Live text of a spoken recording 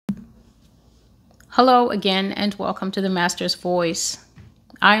Hello again and welcome to the Master's Voice.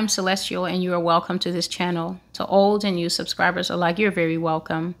 I am Celestial and you are welcome to this channel. To old and new subscribers alike, you're very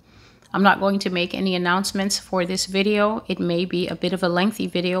welcome. I'm not going to make any announcements for this video. It may be a bit of a lengthy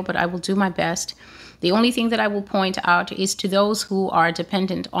video, but I will do my best. The only thing that I will point out is to those who are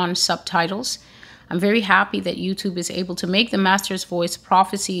dependent on subtitles. I'm very happy that YouTube is able to make the Master's Voice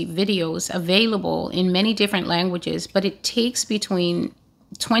prophecy videos available in many different languages, but it takes between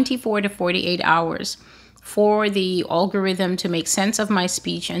 24 to 48 hours for the algorithm to make sense of my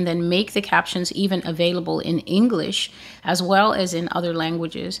speech and then make the captions even available in English as well as in other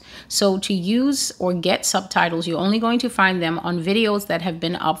languages. So to use or get subtitles, you're only going to find them on videos that have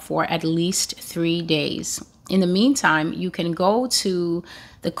been up for at least 3 days. In the meantime, you can go to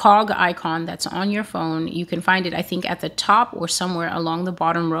the cog icon that's on your phone. You can find it, I think, at the top or somewhere along the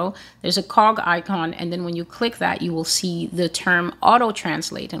bottom row. There's a cog icon, and then when you click that, you will see the term auto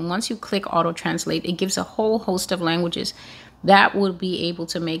translate. And once you click auto translate, it gives a whole host of languages that will be able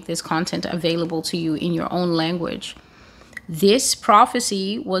to make this content available to you in your own language. This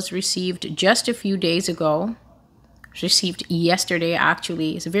prophecy was received just a few days ago. Received yesterday,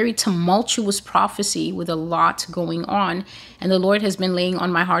 actually. It's a very tumultuous prophecy with a lot going on, and the Lord has been laying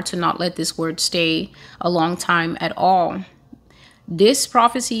on my heart to not let this word stay a long time at all. This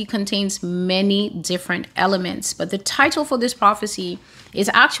prophecy contains many different elements, but the title for this prophecy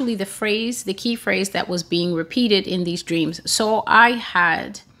is actually the key phrase that was being repeated in these dreams. So I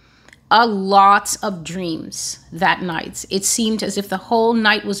had a lot of dreams that night. It seemed as if the whole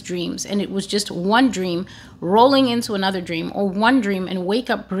night was dreams, and it was just one dream rolling into another dream, or one dream and wake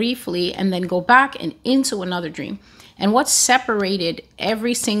up briefly and then go back and into another dream. And what separated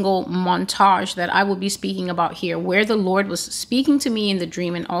every single montage that I will be speaking about here, where the Lord was speaking to me in the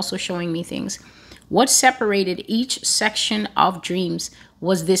dream and also showing me things, what separated each section of dreams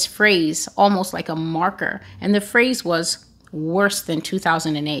was this phrase, almost like a marker. And the phrase was worse than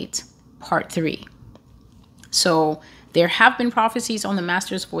 2008. Part 3. So there have been prophecies on the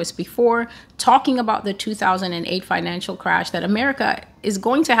Master's Voice before talking about the 2008 financial crash, that America is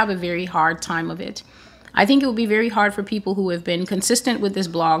going to have a very hard time of it. I think it will be very hard for people who have been consistent with this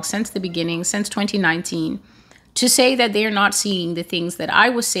blog since the beginning, since 2019, to say that they're not seeing the things that I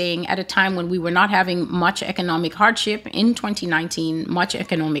was saying at a time when we were not having much economic hardship in 2019, much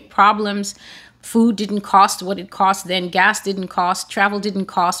economic problems. Food didn't cost what it cost then. Gas didn't cost. Travel didn't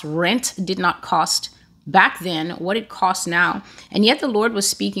cost. Rent did not cost back then what it costs now. And yet the Lord was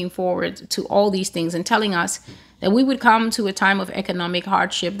speaking forward to all these things and telling us that we would come to a time of economic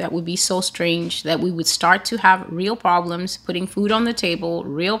hardship that would be so strange that we would start to have real problems putting food on the table,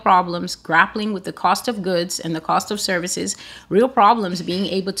 real problems grappling with the cost of goods and the cost of services, real problems being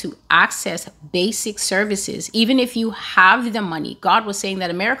able to access basic services. Even if you have the money, God was saying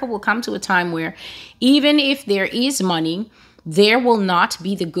that America will come to a time where even if there is money, there will not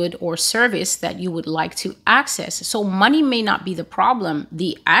be the good or service that you would like to access. So money may not be the problem.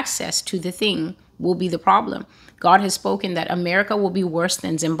 The access to the thing will be the problem. God has spoken that America will be worse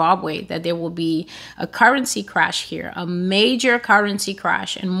than Zimbabwe, that there will be a currency crash here, a major currency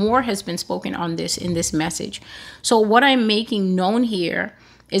crash, and more has been spoken on this in this message. So what I'm making known here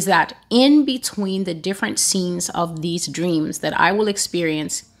is that in between the different scenes of these dreams that I will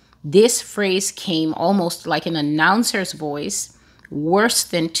experience, this phrase came almost like an announcer's voice, worse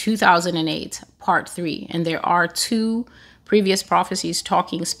than 2008, part 3. And there are 2 previous prophecies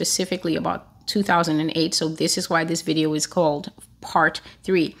talking specifically about 2008. So this is why this video is called part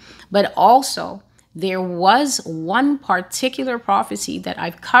 3. But also there was one particular prophecy that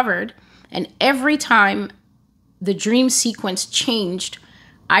I've covered, and every time the dream sequence changed,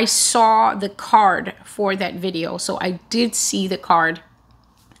 I saw the card for that video. So I did see the card.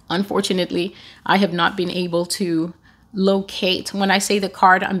 Unfortunately, I have not been able to locate. When I say the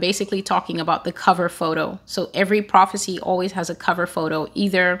card, I'm basically talking about the cover photo. So every prophecy always has a cover photo,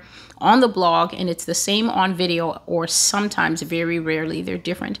 either on the blog, and it's the same on video, or sometimes, very rarely, they're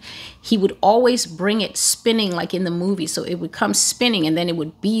different. He would always bring it spinning like in the movie. So it would come spinning and then it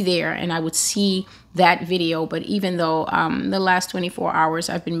would be there and I would see that video. But even though the last 24 hours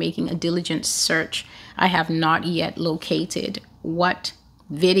I've been making a diligent search, I have not yet located what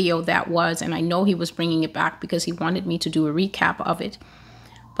video that was. And I know he was bringing it back because he wanted me to do a recap of it.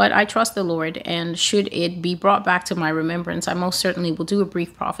 But I trust the Lord, and should it be brought back to my remembrance, I most certainly will do a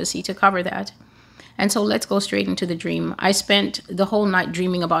brief prophecy to cover that. And so let's go straight into the dream. I spent the whole night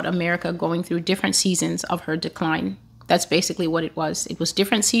dreaming about America going through different seasons of her decline. That's basically what it was. It was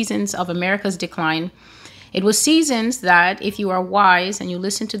different seasons of America's decline. It was seasons that if you are wise and you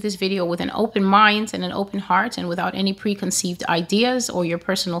listen to this video with an open mind and an open heart and without any preconceived ideas or your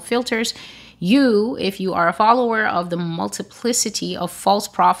personal filters, you, if you are a follower of the multiplicity of false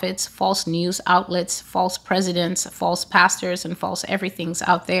prophets, false news outlets, false presidents, false pastors, and false everythings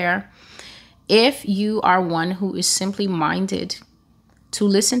out there, if you are one who is simply minded to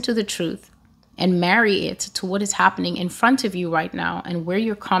listen to the truth and marry it to what is happening in front of you right now and where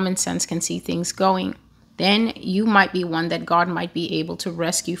your common sense can see things going, then you might be one that God might be able to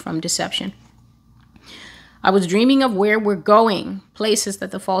rescue from deception. I was dreaming of where we're going, places that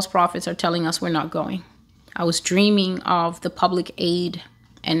the false prophets are telling us we're not going. I was dreaming of the public aid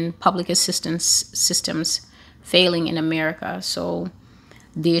and public assistance systems failing in America. So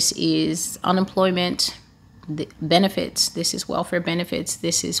this is unemployment benefits, this is welfare benefits,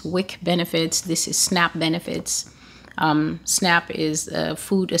 this is WIC benefits, this is SNAP benefits. SNAP is a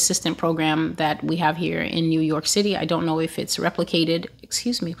food assistance program that we have here in New York City. I don't know if it's replicated,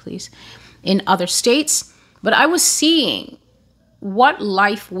 excuse me, please, in other states. But I was seeing what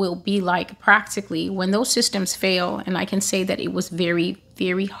life will be like practically when those systems fail. And I can say that it was very,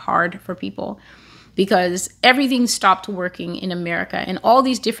 very hard for people because everything stopped working in America. And all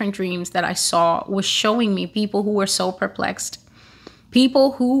these different dreams that I saw was showing me people who were so perplexed,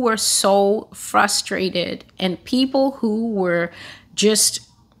 people who were so frustrated, and people who were just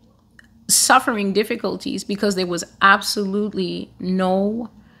suffering difficulties because there was absolutely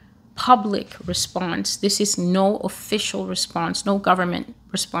no public response. This is no official response, no government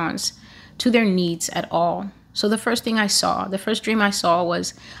response to their needs at all. So the first thing I saw, the first dream I saw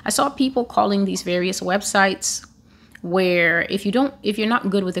was I saw people calling these various websites where if you're not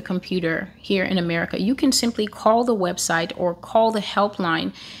good with a computer here in America, you can simply call the website or call the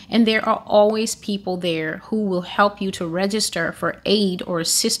helpline, and there are always people there who will help you to register for aid or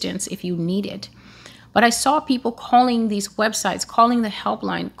assistance if you need it. But I saw people calling these websites, calling the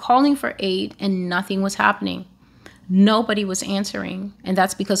helpline, calling for aid, and nothing was happening. Nobody was answering, and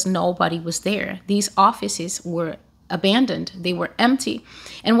that's because nobody was there. These offices were abandoned. They were empty.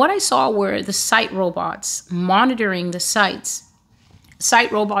 And what I saw were the site robots monitoring the sites.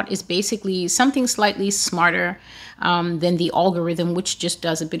 Site robot is basically something slightly smarter than the algorithm, which just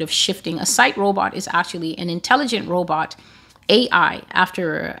does a bit of shifting. A site robot is actually an intelligent robot, AI,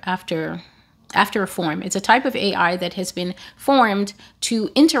 after a form. It's a type of AI that has been formed to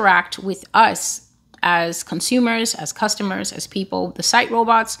interact with us as consumers, as customers, as people. The site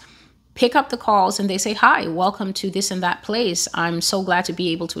robots pick up the calls and they say, "Hi, welcome to this and that place. I'm so glad to be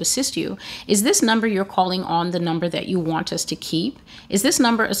able to assist you. Is this number you're calling on the number that you want us to keep? Is this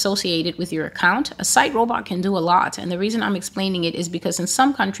number associated with your account?" A site robot can do a lot. And the reason I'm explaining it is because in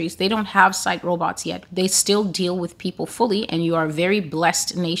some countries, they don't have site robots yet. They still deal with people fully, and you are a very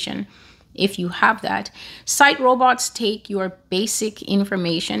blessed nation if you have that. Site robots take your basic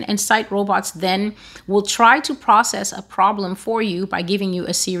information, and site robots then will try to process a problem for you by giving you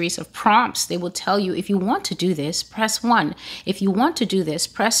a series of prompts. They will tell you, if you want to do this, press 1. If you want to do this,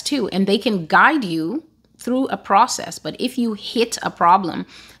 press 2. And they can guide you through a process. But if you hit a problem,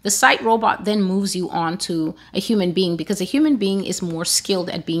 the site robot then moves you on to a human being, because a human being is more skilled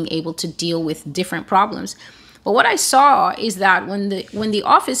at being able to deal with different problems. But what I saw is that when the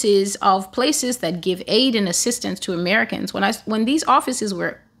offices of places that give aid and assistance to Americans, when these offices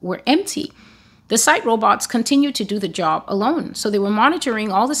were empty, the site robots continued to do the job alone. So they were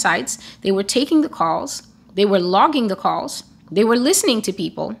monitoring all the sites, they were taking the calls, they were logging the calls, they were listening to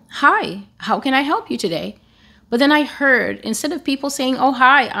people. "Hi, how can I help you today?" But then I heard, instead of people saying, "Oh,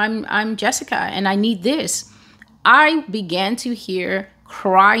 hi, I'm Jessica and I need this," I began to hear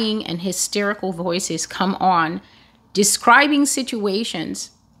crying and hysterical voices come on, describing situations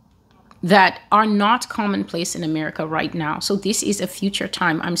that are not commonplace in America right now. So this is a future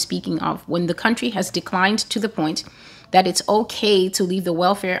time I'm speaking of, when the country has declined to the point that it's okay to leave the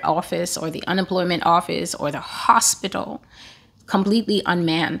welfare office or the unemployment office or the hospital completely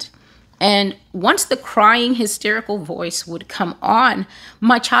unmanned. And once the crying, hysterical voice would come on,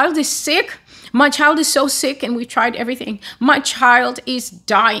 "My child is sick. My child is so sick and we tried everything. My child is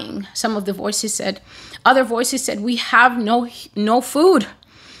dying," some of the voices said. Other voices said, "We have no food.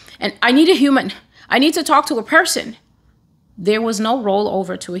 And I need a human. I need to talk to a person." There was no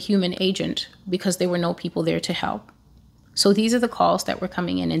rollover to a human agent because there were no people there to help. So these are the calls that were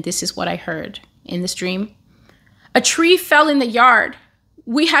coming in, and this is what I heard in this dream. "A tree fell in the yard.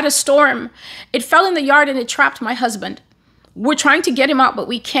 We had a storm. It fell in the yard and it trapped my husband. We're trying to get him out, but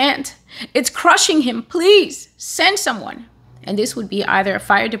we can't. It's crushing him. Please send someone." And this would be either a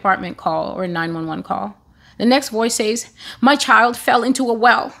fire department call or a 911 call. The next voice says, "My child fell into a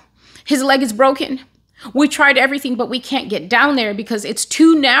well. His leg is broken. We tried everything, but we can't get down there because it's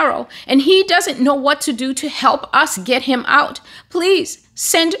too narrow. And he doesn't know what to do to help us get him out. Please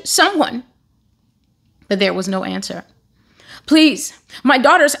send someone. But there was no answer. Please, my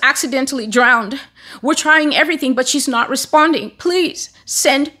daughter's accidentally drowned. We're trying everything, but she's not responding. Please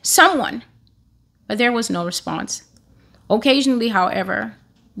send someone. But there was no response. Occasionally, however,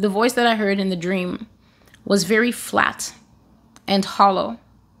 the voice that I heard in the dream was very flat and hollow,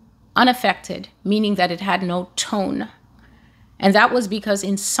 unaffected, meaning that it had no tone. And that was because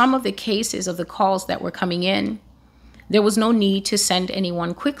in some of the cases of the calls that were coming in, there was no need to send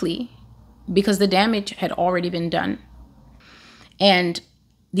anyone quickly because the damage had already been done. And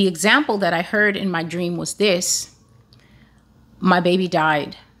the example that I heard in my dream was this: my baby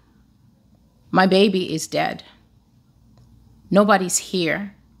died. My baby is dead. Nobody's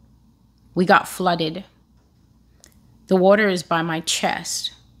here. We got flooded. The water is by my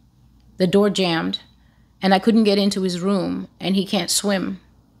chest. The door jammed, and I couldn't get into his room, and he can't swim.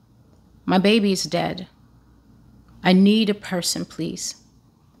 My baby is dead. I need a person, please.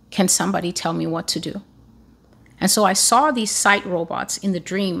 Can somebody tell me what to do? And so I saw these sight robots in the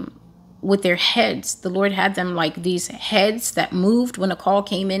dream with their heads. The Lord had them like these heads that moved when a call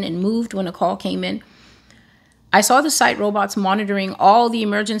came in and moved when a call came in. I saw the sight robots monitoring all the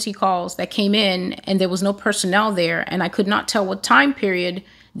emergency calls that came in, and there was no personnel there. And I could not tell what time period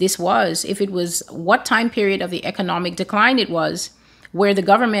this was, if it was what time period of the economic decline it was, where the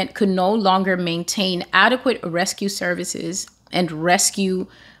government could no longer maintain adequate rescue services and rescue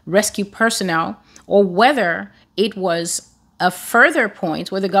personnel, or whether it was a further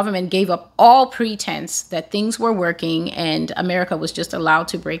point where the government gave up all pretense that things were working and America was just allowed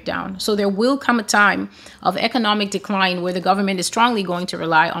to break down. So there will come a time of economic decline where the government is strongly going to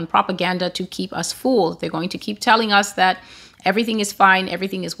rely on propaganda to keep us fooled. They're going to keep telling us that everything is fine,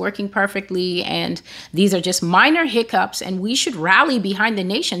 everything is working perfectly, and these are just minor hiccups, and we should rally behind the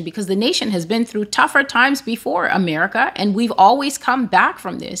nation because the nation has been through tougher times before, America, and we've always come back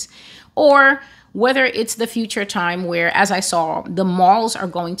from this. Or whether it's the future time where, as I saw, the malls are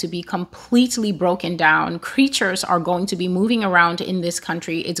going to be completely broken down, creatures are going to be moving around in this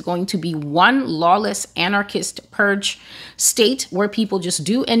country. It's going to be one lawless anarchist purge state where people just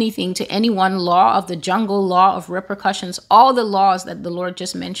do anything to anyone, law of the jungle, law of repercussions, all the laws that the Lord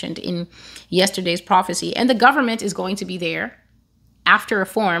just mentioned in yesterday's prophecy. And the government is going to be there after a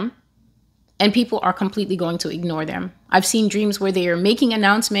form, and people are completely going to ignore them. I've seen dreams where they are making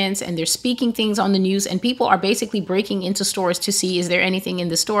announcements and they're speaking things on the news, and people are basically breaking into stores to see, is there anything in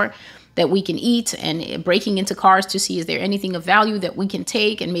the store that we can eat, and breaking into cars to see, is there anything of value that we can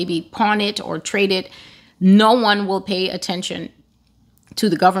take and maybe pawn it or trade it. No one will pay attention to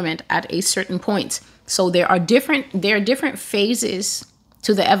the government at a certain point. So there are different phases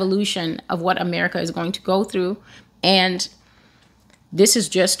to the evolution of what America is going to go through. And this is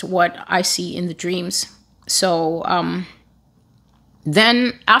just what I see in the dreams. So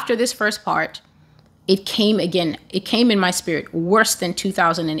then after this first part, it came again. It came in my spirit, worse than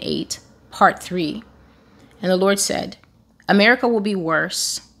 2008, part 3. And the Lord said, America will be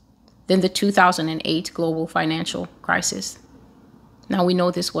worse than the 2008 global financial crisis. Now we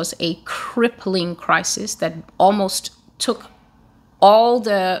know this was a crippling crisis that almost took all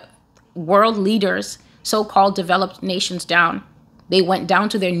the world leaders, so-called developed nations, down. They went down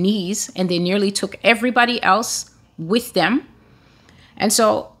to their knees and they nearly took everybody else with them. And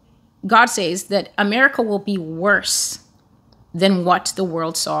so God says that America will be worse than what the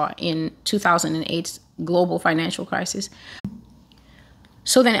world saw in 2008 global financial crisis.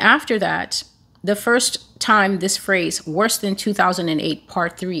 So then after that, the first time this phrase, worse than 2008,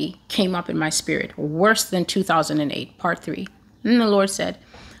 part 3, came up in my spirit, worse than 2008, part 3. And the Lord said,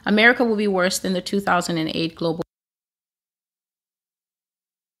 America will be worse than the 2008 global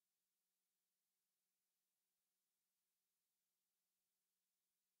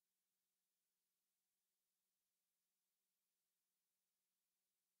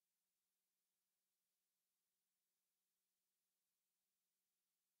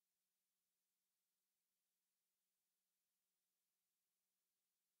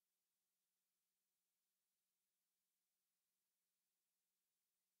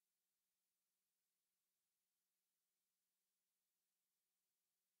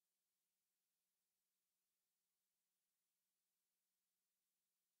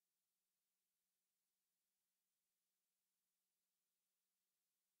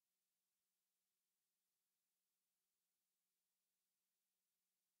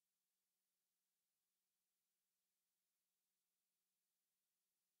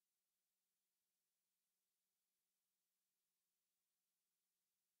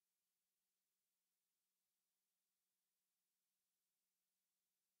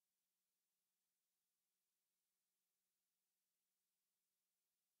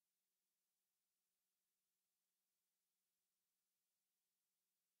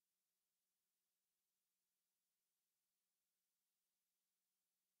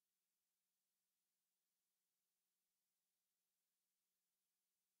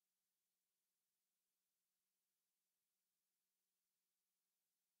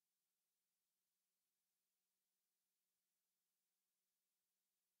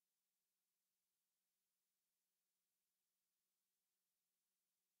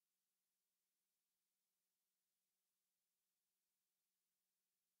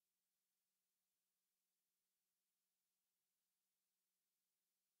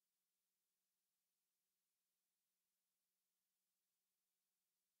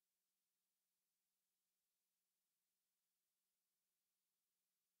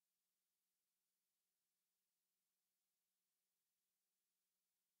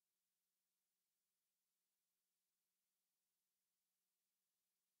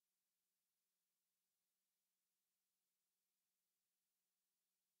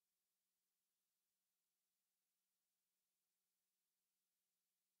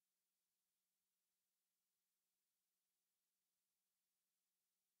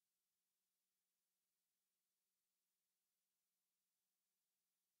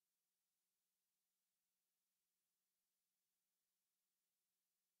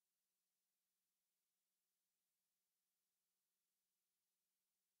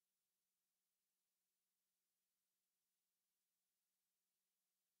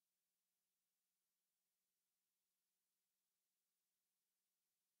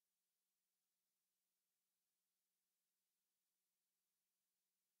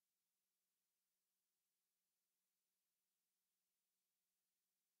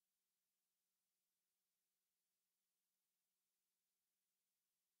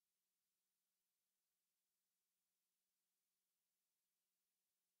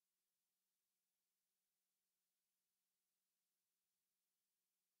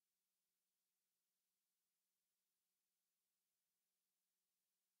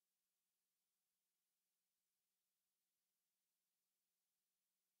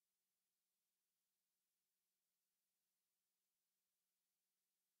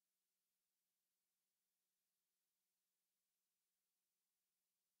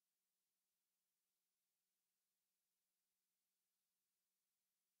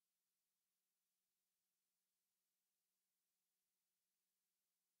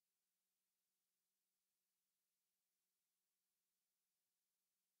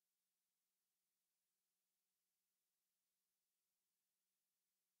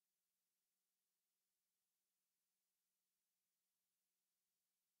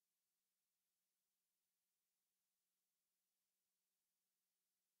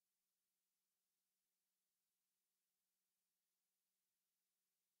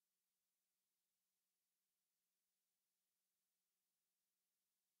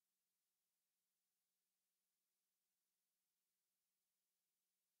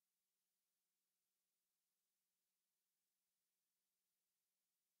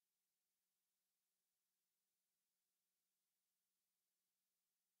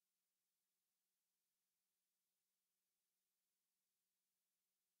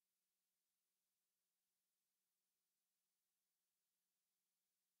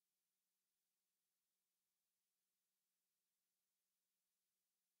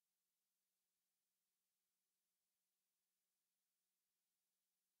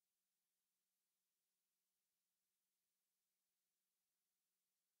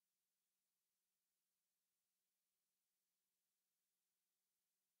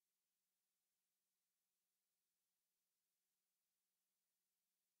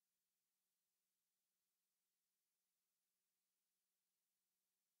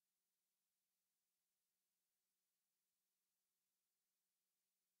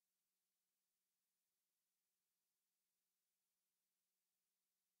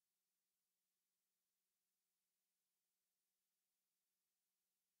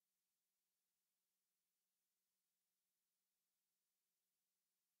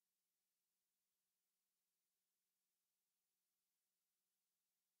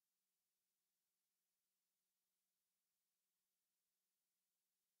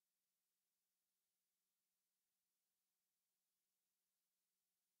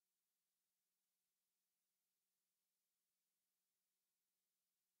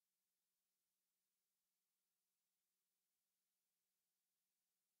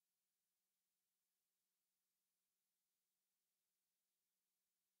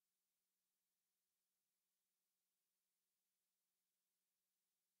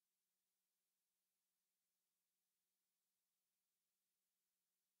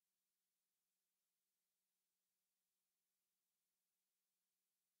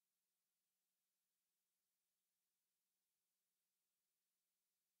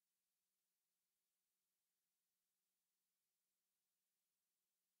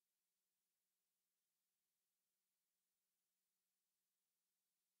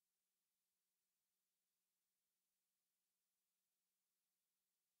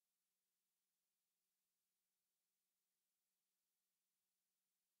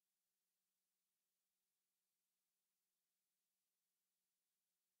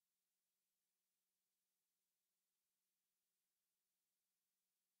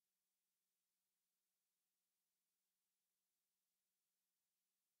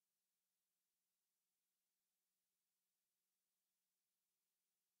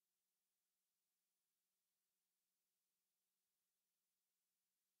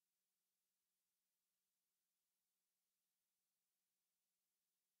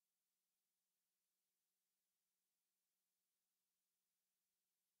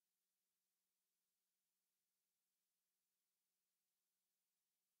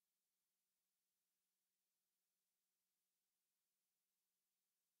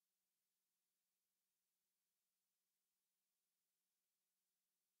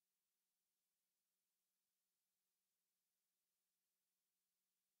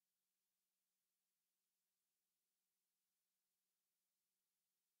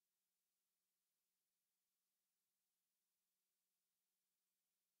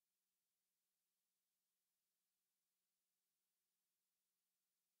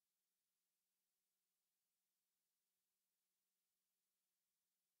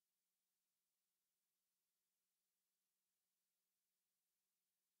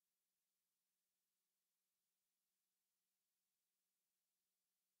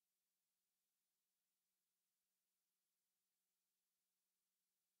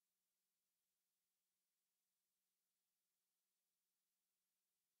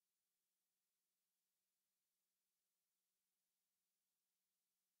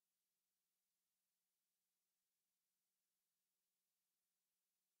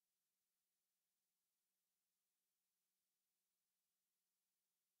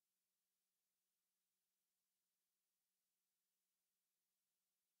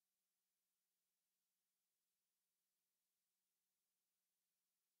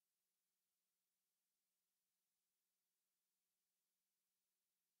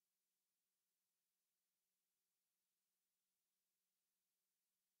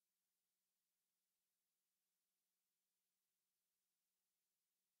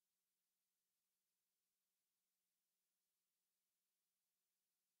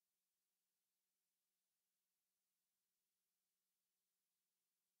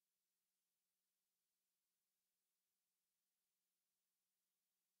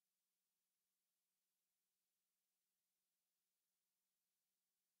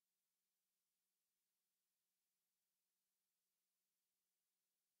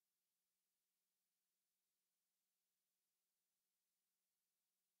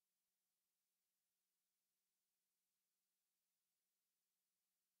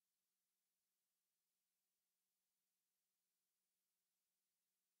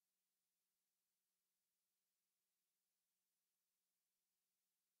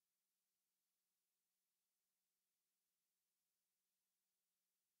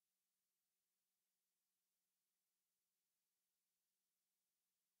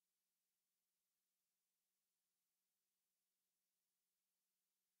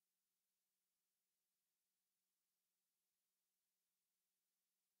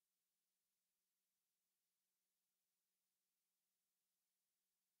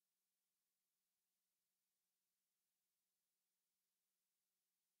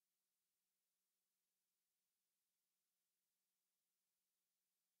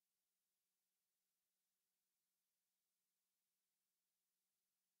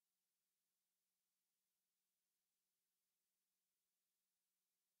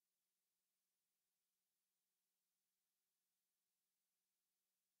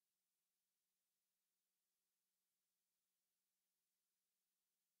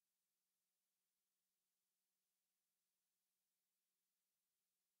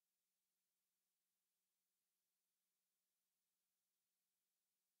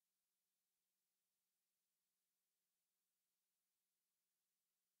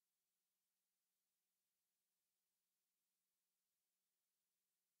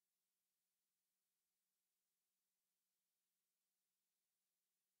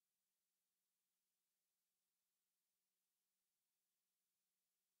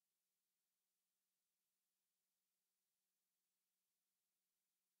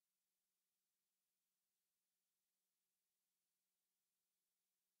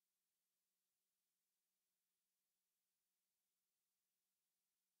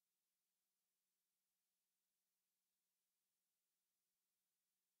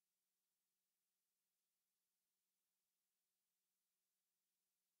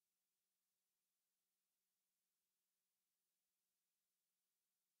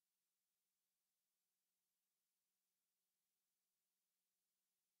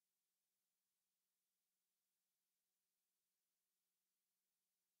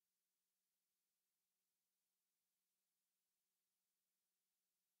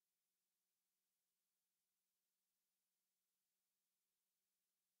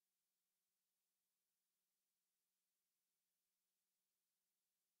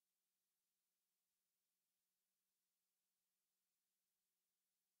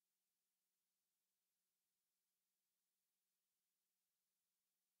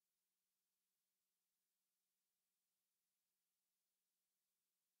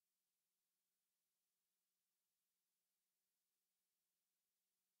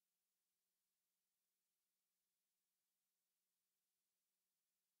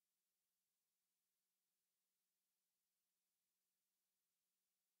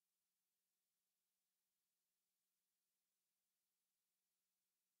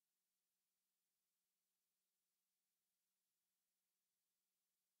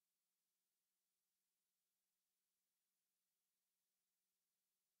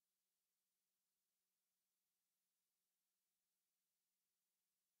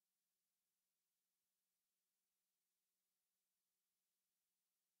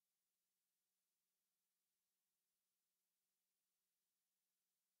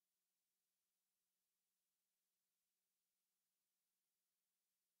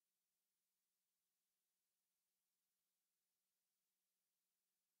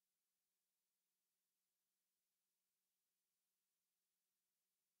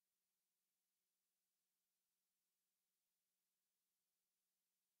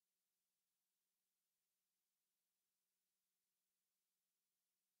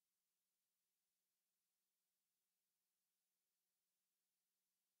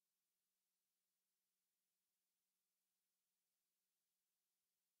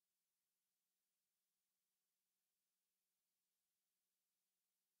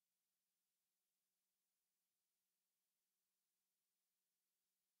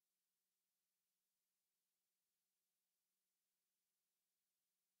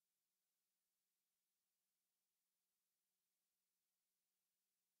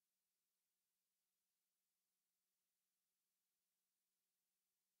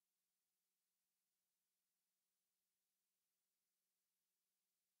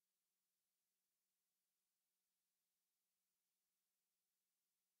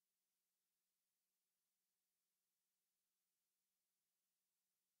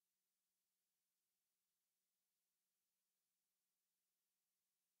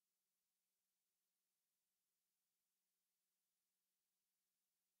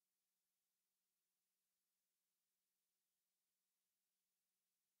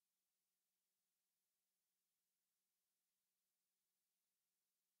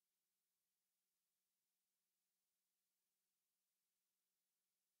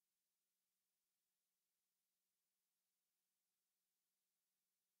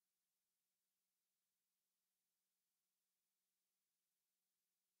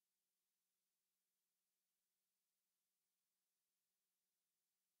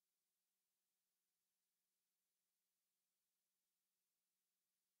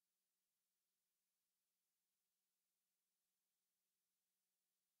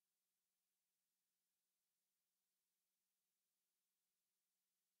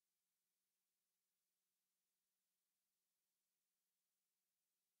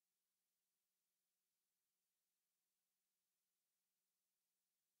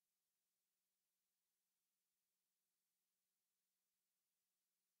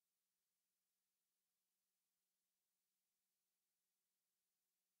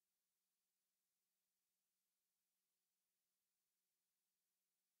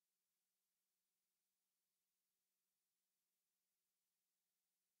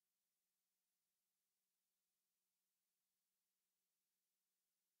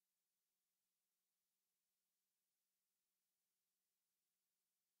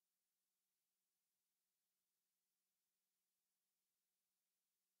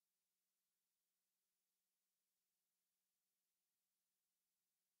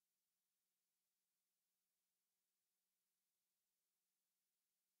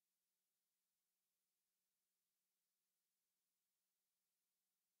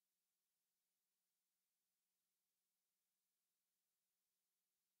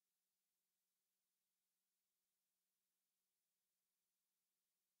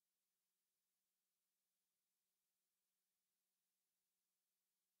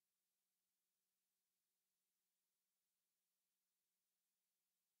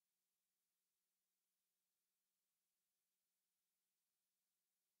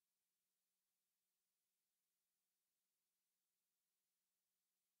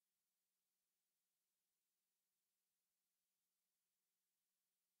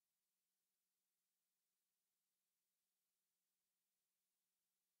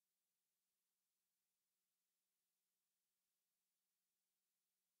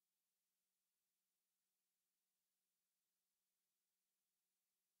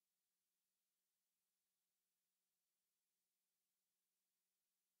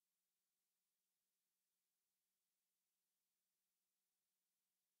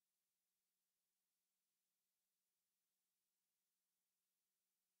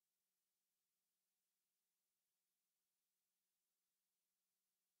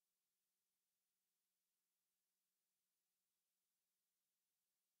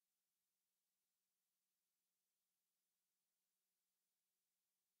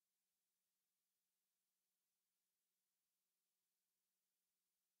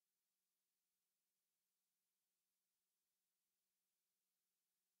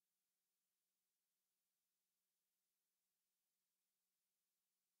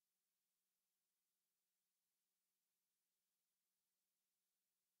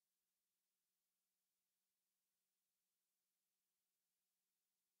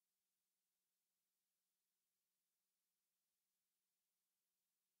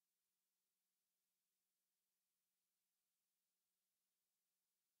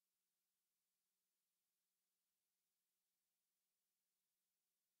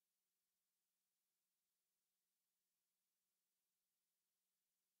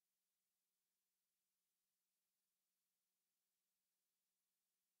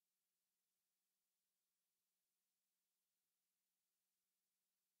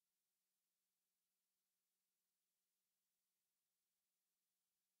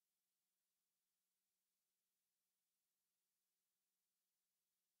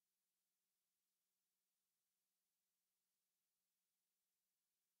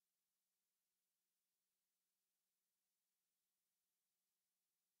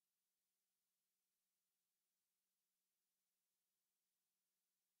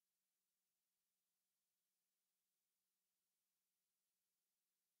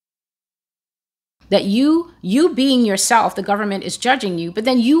that you being yourself, the government is judging you, but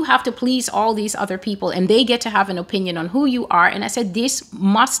then you have to please all these other people and they get to have an opinion on who you are. And I said, this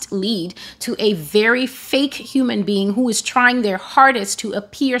must lead to a very fake human being who is trying their hardest to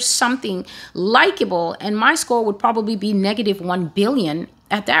appear something likable. And my score would probably be negative 1 billion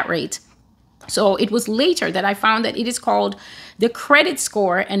at that rate. So it was later that I found that it is called the credit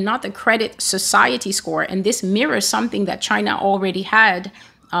score and not the credit society score. And this mirrors something that China already had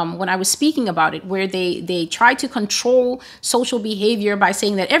when I was speaking about it, where they try to control social behavior by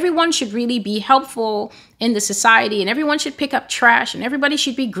saying that everyone should really be helpful in the society and everyone should pick up trash and everybody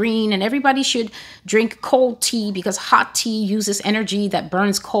should be green and everybody should drink cold tea because hot tea uses energy that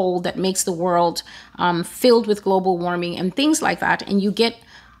burns coal, that makes the world filled with global warming and things like that. And you get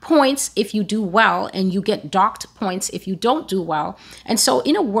points if you do well and you get docked points if you don't do well. And so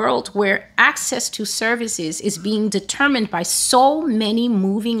in a world where access to services is being determined by so many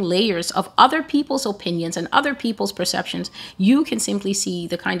moving layers of other people's opinions and other people's perceptions, you can simply see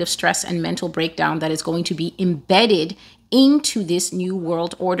the kind of stress and mental breakdown that is going to be embedded into this new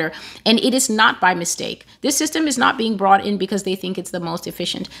world order. And it is not by mistake. This system is not being brought in because they think it's the most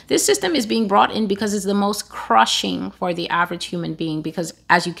efficient. This system is being brought in because it's the most crushing for the average human being, because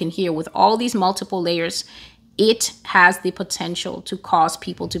as you can hear, with all these multiple layers, it has the potential to cause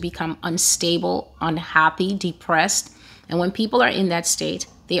people to become unstable, unhappy, depressed. And when people are in that state,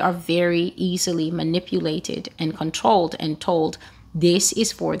 they are very easily manipulated and controlled and told, this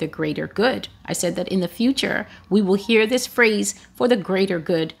is for the greater good. I said that in the future, we will hear this phrase for the greater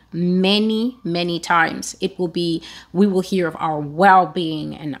good many, many times. It will be, we will hear of our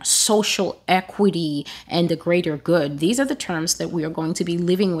well-being and social equity and the greater good. These are the terms that we are going to be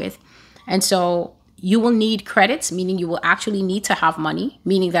living with. And so you will need credits, meaning you will actually need to have money,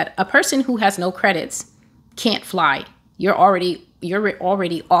 meaning that a person who has no credits can't fly. You're already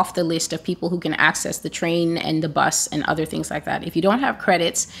off the list of people who can access the train and the bus and other things like that. If you don't have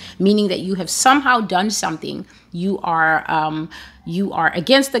credits, meaning that you have somehow done something, you are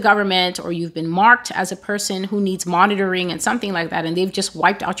against the government, or you've been marked as a person who needs monitoring and something like that, and they've just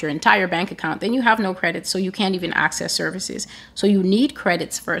wiped out your entire bank account, then you have no credits, so you can't even access services. So you need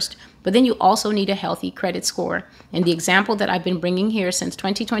credits first, but then you also need a healthy credit score. And the example that I've been bringing here since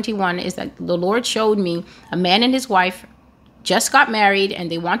 2021 is that the Lord showed me a man and his wife just got married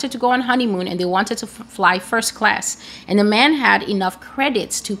and they wanted to go on honeymoon and they wanted to fly first class. And the man had enough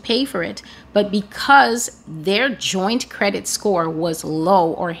credits to pay for it. But because their joint credit score was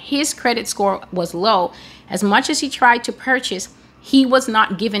low, or his credit score was low, as much as he tried to purchase, he was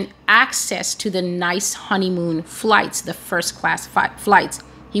not given access to the nice honeymoon flights, the first class flights.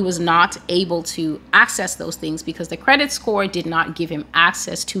 He was not able to access those things because the credit score did not give him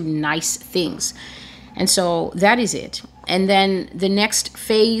access to nice things. And so that is it. And then the next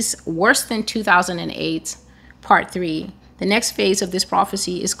phase, worse than 2008, part 3. The next phase of this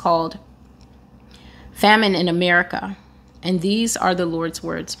prophecy is called famine in America. And these are the Lord's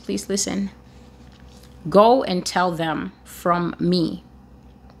words. Please listen. Go and tell them from me,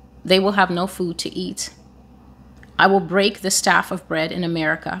 they will have no food to eat. I will break the staff of bread in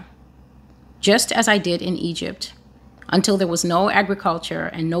America, just as I did in Egypt, until there was no agriculture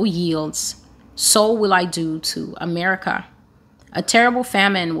and no yields. So will I do to America. A terrible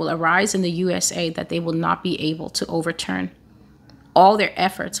famine will arise in the USA that they will not be able to overturn. All their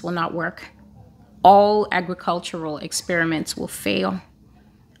efforts will not work. All agricultural experiments will fail.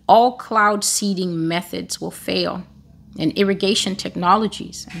 All cloud seeding methods will fail, and irrigation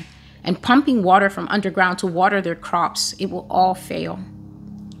technologies and pumping water from underground to water their crops, it will all fail.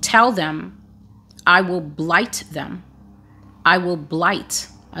 Tell them, I will blight them. I will blight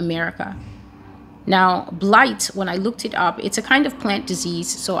America. Now, blight, when I looked it up, it's a kind of plant disease,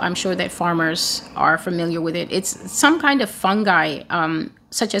 so I'm sure that farmers are familiar with it. It's some kind of fungi,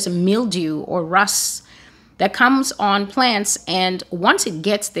 such as mildew or rust, that comes on plants, and once it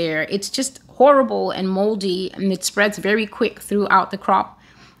gets there, it's just horrible and moldy, and it spreads very quick throughout the crop.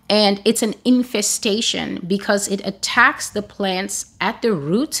 And it's an infestation because it attacks the plants at the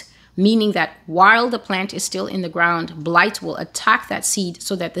root, meaning that while the plant is still in the ground, blight will attack that seed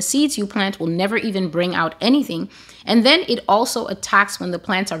so that the seeds you plant will never even bring out anything. And then it also attacks when the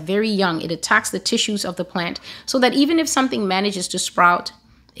plants are very young. It attacks the tissues of the plant so that even if something manages to sprout,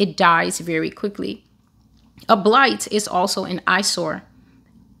 it dies very quickly. A blight is also an eyesore.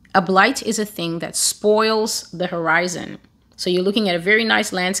 A blight is a thing that spoils the horizon. So you're looking at a very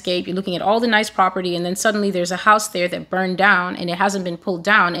nice landscape, you're looking at all the nice property, and then suddenly there's a house there that burned down and it hasn't been pulled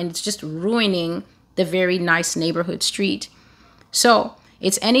down, and it's just ruining the very nice neighborhood street. So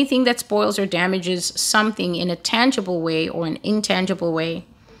it's anything that spoils or damages something in a tangible way or an intangible way.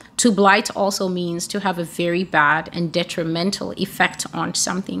 To blight also means to have a very bad and detrimental effect on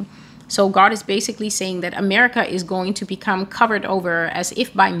something. So God is basically saying that America is going to become covered over as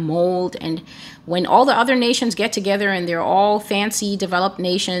if by mold. And when all the other nations get together and they're all fancy developed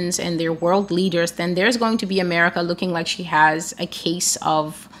nations and they're world leaders, then there's going to be America looking like she has a case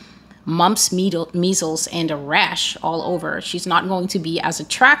of mumps, measles, and a rash all over. She's not going to be as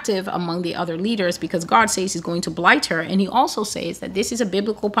attractive among the other leaders because God says he's going to blight her. And he also says that this is a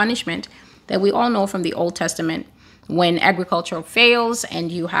biblical punishment that we all know from the Old Testament. When agriculture fails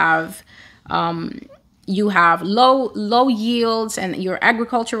and you have low yields and your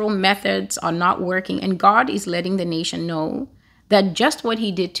agricultural methods are not working, and God is letting the nation know that just what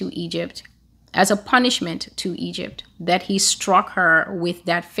he did to Egypt as a punishment to Egypt, that he struck her with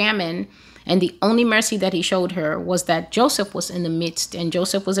that famine. And the only mercy that he showed her was that Joseph was in the midst, and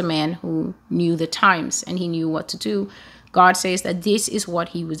Joseph was a man who knew the times and he knew what to do. God says that this is what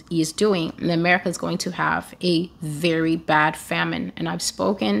he is doing, and America is going to have a very bad famine. And I've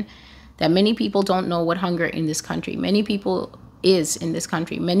spoken that many people don't know what hunger in this country. Many people is in this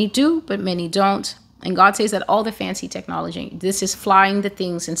country. Many do, but many don't. And God says that all the fancy technology, this is flying the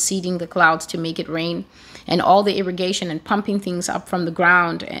things and seeding the clouds to make it rain, and all the irrigation and pumping things up from the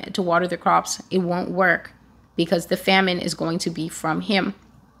ground to water the crops, it won't work because the famine is going to be from him.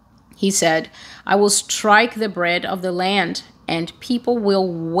 He said, I will strike the bread of the land and people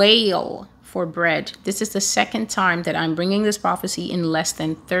will wail for bread. This is the second time that I'm bringing this prophecy in less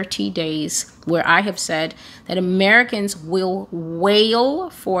than 30 days, where I have said that Americans will wail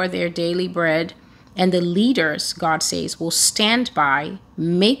for their daily bread, and the leaders, God says, will stand by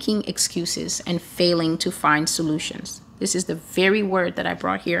making excuses and failing to find solutions. This is the very word that I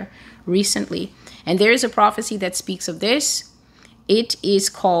brought here recently. And there is a prophecy that speaks of this. It is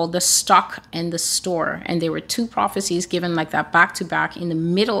called the stock and the store. And there were two prophecies given like that back to back in the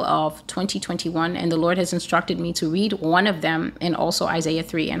middle of 2021. And the Lord has instructed me to read one of them and also Isaiah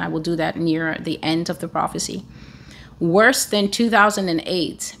 3. And I will do that near the end of the prophecy. Worse than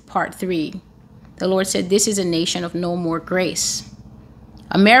 2008, part 3. The Lord said, this is a nation of no more grace.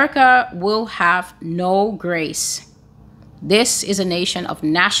 America will have no grace. This is a nation of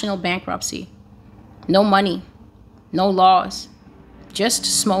national bankruptcy. No money, no laws, just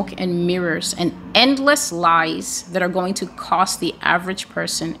smoke and mirrors and endless lies that are going to cost the average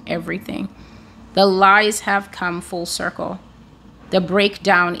person everything. The lies have come full circle. The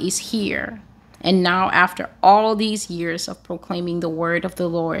breakdown is here. And now, after all these years of proclaiming the word of the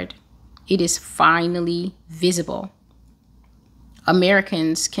Lord, it is finally visible.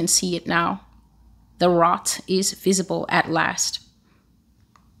 Americans can see it now. The rot is visible at last.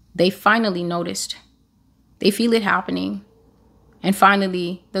 They finally noticed. They feel it happening. And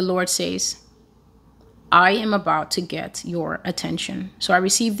finally, the Lord says, I am about to get your attention. So I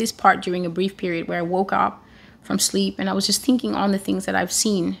received this part during a brief period where I woke up from sleep and I was just thinking on the things that I'd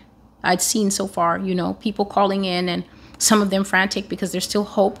seen so far, people calling in, and some of them frantic because there's still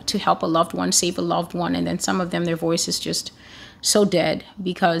hope to help a loved one, save a loved one. And then some of them, their voice is just so dead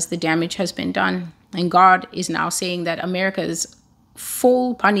because the damage has been done. And God is now saying that America's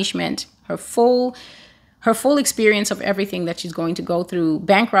full punishment, her full experience of everything that she's going to go through,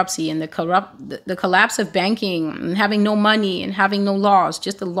 bankruptcy and the collapse of banking and having no money and having no laws,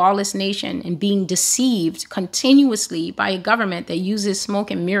 just a lawless nation, and being deceived continuously by a government that uses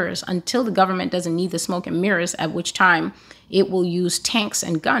smoke and mirrors until the government doesn't need the smoke and mirrors, at which time it will use tanks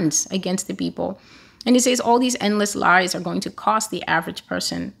and guns against the people. And he says all these endless lies are going to cost the average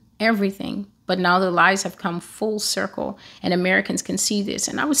person everything. But now the lies have come full circle and Americans can see this.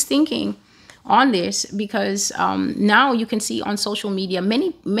 And I was thinking on this because now you can see on social media,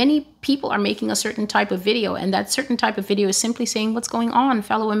 many people are making a certain type of video, and that certain type of video is simply saying, what's going on,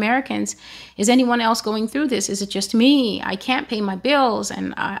 fellow Americans? Is anyone else going through this? Is it just me? I can't pay my bills,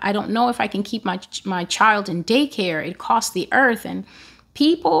 and I don't know if I can keep my child in daycare. It costs the earth. And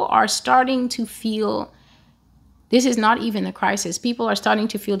people are starting to feel this is not even a crisis. People are starting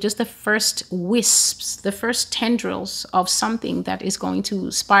to feel just the first wisps, the first tendrils of something that is going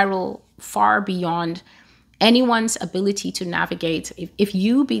to spiral far beyond anyone's ability to navigate. If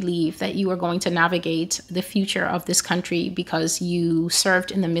you believe that you are going to navigate the future of this country because you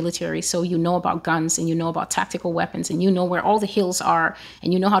served in the military, so you know about guns and you know about tactical weapons and you know where all the hills are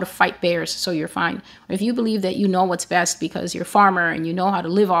and you know how to fight bears, so you're fine. Or if you believe that you know what's best because you're a farmer and you know how to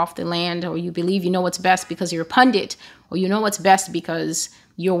live off the land, or you believe you know what's best because you're a pundit, or you know what's best because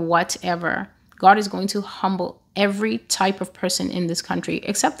you're whatever, God is going to humble every type of person in this country,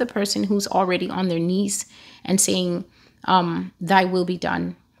 except the person who's already on their knees and saying, thy will be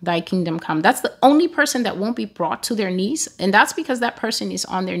done. thy kingdom come. That's the only person that won't be brought to their knees. And that's because that person is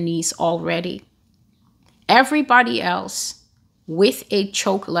on their knees already. Everybody else with a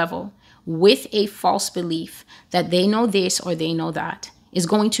choke level, with a false belief that they know this or they know that, is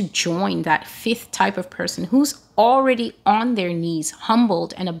going to join that fifth type of person who's already on their knees,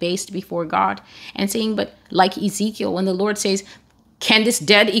 humbled and abased before God, and saying, but like Ezekiel, when the Lord says, can this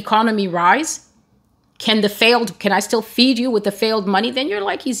dead economy rise? Can I still feed you with the failed money? Then you're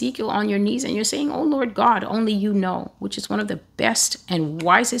like Ezekiel on your knees and you're saying, oh Lord God, only you know, which is one of the best and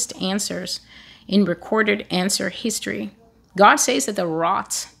wisest answers in recorded answer history. God says that the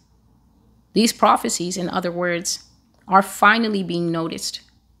rot, these prophecies, in other words, are finally being noticed,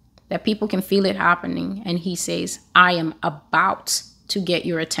 that people can feel it happening. And he says, I am about to get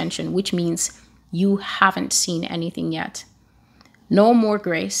your attention, which means you haven't seen anything yet. No more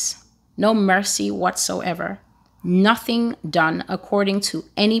grace, no mercy whatsoever, nothing done according to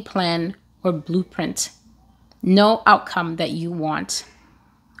any plan or blueprint, no outcome that you want.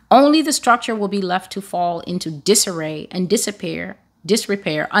 Only the structure will be left to fall into disarray and disrepair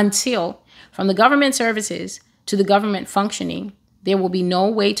until, from the government services to the government functioning, there will be no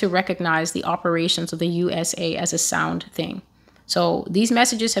way to recognize the operations of the USA as a sound thing. So these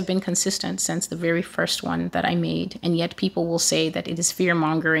messages have been consistent since the very first one that I made, and yet people will say that it is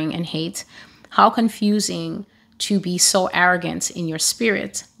fear-mongering and hate. How confusing to be so arrogant in your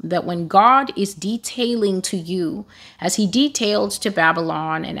spirit that when God is detailing to you, as he detailed to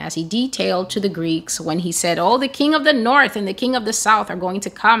Babylon and as he detailed to the Greeks, when he said, oh, the king of the north and the king of the south are going to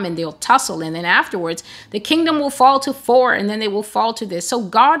come and they'll tussle, and then afterwards the kingdom will fall to 4 and then they will fall to this. So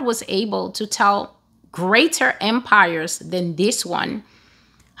God was able to tell greater empires than this one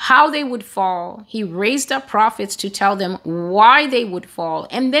how they would fall. He raised up prophets to tell them why they would fall,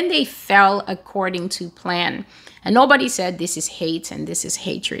 and then they fell according to plan. And nobody said this is hate and this is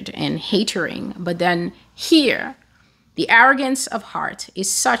hatred and hatering. But then here, the arrogance of heart is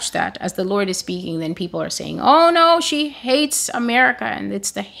such that as the Lord is speaking, then people are saying, oh no, she hates America, and it's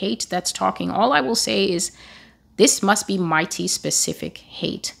the hate that's talking. All I will say is this must be mighty specific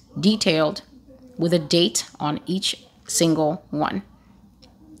hate, detailed with a date on each single one.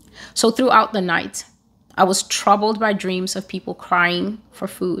 So throughout the night, I was troubled by dreams of people crying for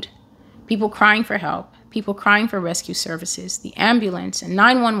food, people crying for help, people crying for rescue services, the ambulance and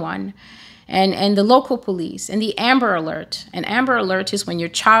 911 and the local police and the Amber Alert. An Amber Alert is when your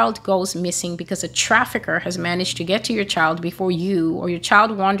child goes missing because a trafficker has managed to get to your child before you, or your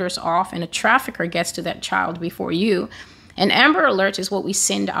child wanders off and a trafficker gets to that child before you. An Amber Alert is what we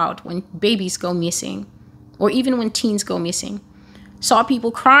send out when babies go missing, or even when teens go missing. Saw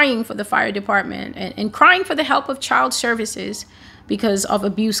people crying for the fire department and crying for the help of child services because of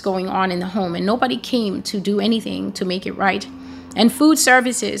abuse going on in the home, and nobody came to do anything to make it right. And food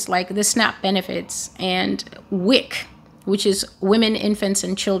services like the SNAP benefits and WIC, which is Women, Infants,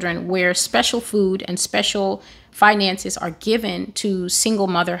 and Children, where special food and special finances are given to single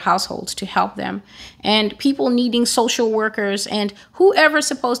mother households to help them, and people needing social workers, and whoever's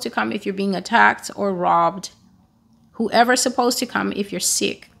supposed to come if you're being attacked or robbed, whoever's supposed to come if you're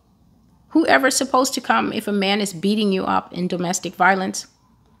sick, whoever's supposed to come if a man is beating you up in domestic violence,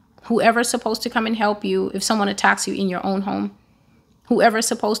 whoever's supposed to come and help you if someone attacks you in your own home, whoever's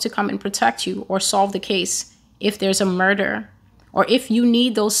supposed to come and protect you or solve the case if there's a murder, or if you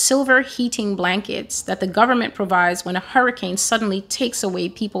need those silver heating blankets that the government provides when a hurricane suddenly takes away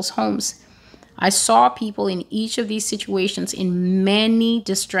people's homes. I saw people in each of these situations in many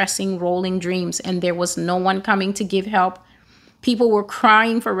distressing rolling dreams, and there was no one coming to give help. People were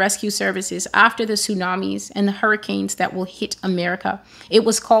crying for rescue services after the tsunamis and the hurricanes that will hit America. It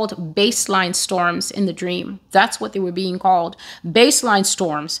was called baseline storms in the dream. That's what they were being called. Baseline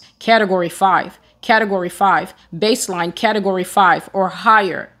storms, category 5. Category 5, baseline category 5 or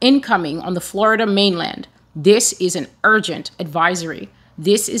higher, incoming on the Florida mainland. This is an urgent advisory.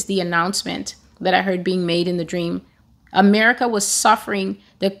 This is the announcement that I heard being made in the dream. America was suffering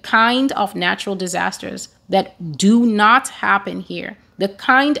the kind of natural disasters that do not happen here. The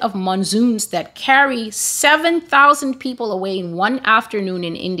kind of monsoons that carry 7,000 people away in one afternoon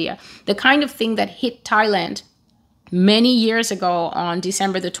in India. The kind of thing that hit Thailand many years ago on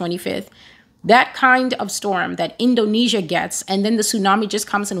December the 25th. That kind of storm that Indonesia gets, and then the tsunami just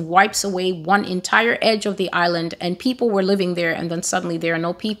comes and wipes away one entire edge of the island, and people were living there, and then suddenly there are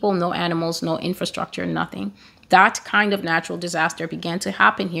no people, no animals, no infrastructure, nothing. That kind of natural disaster began to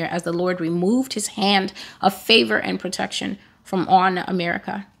happen here as the Lord removed his hand of favor and protection from on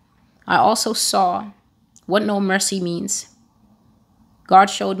America. I also saw what no mercy means. God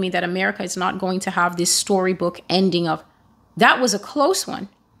showed me that America is not going to have this storybook ending of, that was a close one.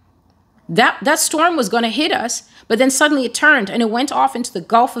 That storm was going to hit us, but then suddenly it turned and it went off into the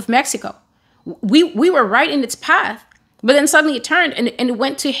Gulf of Mexico. We were right in its path, but then suddenly it turned and it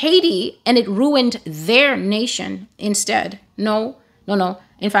went to Haiti and it ruined their nation instead. No.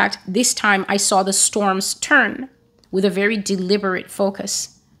 In fact, this time I saw the storms turn with a very deliberate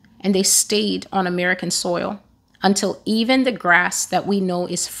focus, and they stayed on American soil until even the grass that we know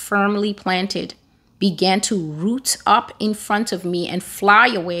is firmly planted began to root up in front of me and fly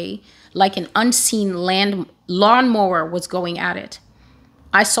away like an unseen lawnmower was going at it.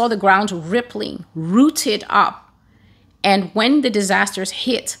 I saw the ground rippling, rooted up. And when the disasters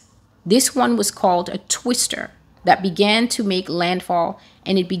hit, this one was called a twister that began to make landfall,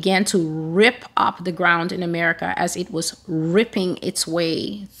 and it began to rip up the ground in America as it was ripping its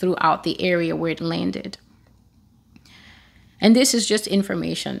way throughout the area where it landed. And this is just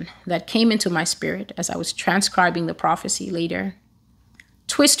information that came into my spirit as I was transcribing the prophecy later.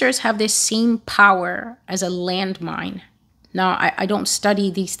 Twisters have this same power as a landmine. Now, I don't study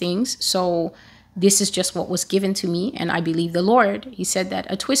these things, so this is just what was given to me, and I believe the Lord. He said that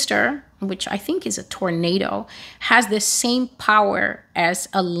a twister, which I think is a tornado, has the same power as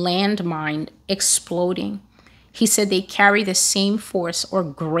a landmine exploding. He said they carry the same force or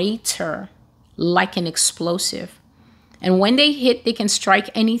greater, like an explosive. And when they hit, they can strike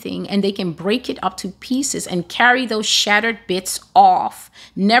anything and they can break it up to pieces and carry those shattered bits off,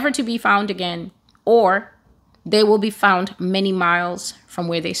 never to be found again, or they will be found many miles from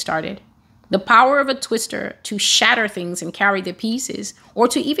where they started. The power of a twister to shatter things and carry the pieces, or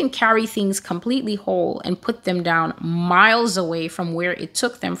to even carry things completely whole and put them down miles away from where it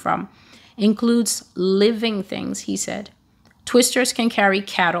took them from, includes living things, he said. Twisters can carry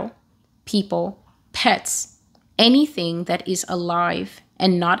cattle, people, pets, anything that is alive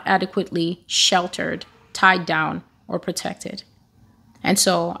and not adequately sheltered, tied down, or protected. And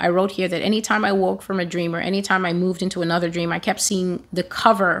so I wrote here that anytime I woke from a dream or anytime I moved into another dream, I kept seeing the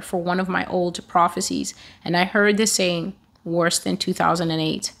cover for one of my old prophecies. And I heard this saying, worse than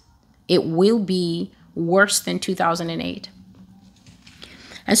 2008. It will be worse than 2008.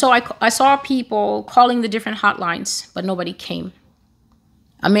 And so I saw people calling the different hotlines, but nobody came.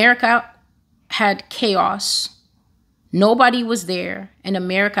 America had chaos. Nobody was there, and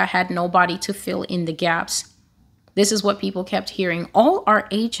America had nobody to fill in the gaps. This is what people kept hearing. All our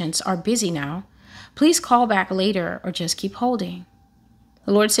agents are busy now. Please call back later or just keep holding.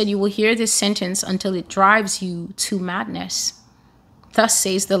 The Lord said, you will hear this sentence until it drives you to madness. Thus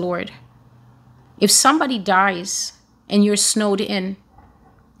says the Lord. If somebody dies and you're snowed in,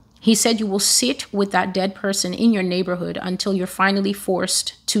 he said you will sit with that dead person in your neighborhood until you're finally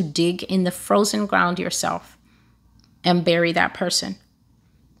forced to dig in the frozen ground yourself and bury that person.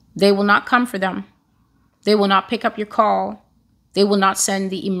 They will not come for them. They will not pick up your call. They will not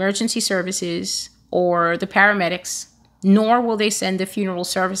send the emergency services or the paramedics, nor will they send the funeral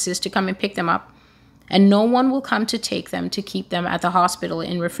services to come and pick them up. And no one will come to take them to keep them at the hospital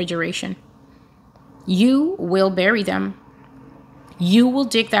in refrigeration. You will bury them. You will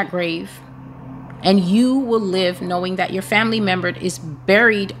dig that grave. And you will live knowing that your family member is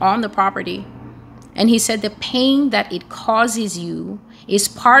buried on the property. And he said the pain that it causes you is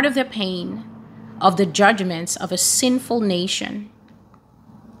part of the pain of the judgments of a sinful nation.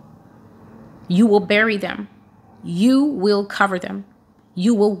 You will bury them. You will cover them.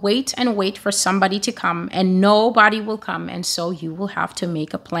 You will wait and wait for somebody to come, and nobody will come, and so you will have to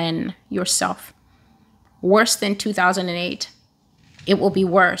make a plan yourself. Worse than 2008. It will be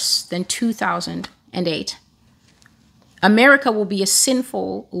worse than 2008. America will be a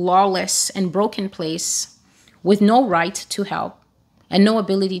sinful, lawless, and broken place with no right to help and no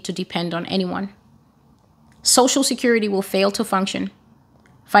ability to depend on anyone. Social security will fail to function.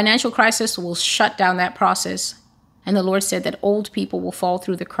 Financial crisis will shut down that process. And the Lord said that old people will fall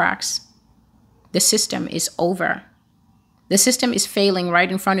through the cracks. The system is over. The system is failing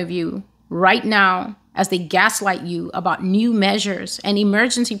right in front of you right now as they gaslight you about new measures and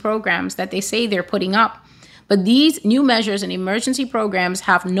emergency programs that they say they're putting up. But these new measures and emergency programs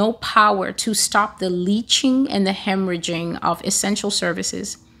have no power to stop the leaching and the hemorrhaging of essential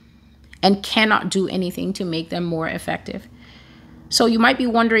services and cannot do anything to make them more effective. So you might be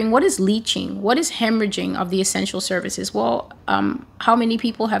wondering, what is leaching? What is hemorrhaging of the essential services? Well, how many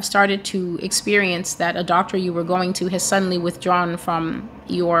people have started to experience that a doctor you were going to has suddenly withdrawn from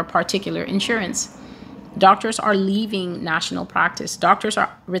your particular insurance? Doctors are leaving national practice. Doctors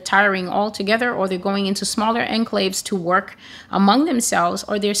are retiring altogether, or they're going into smaller enclaves to work among themselves,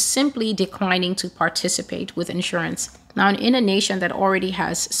 or they're simply declining to participate with insurance. Now, in a nation that already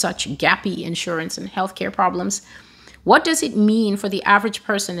has such gappy insurance and healthcare problems, What does it mean for the average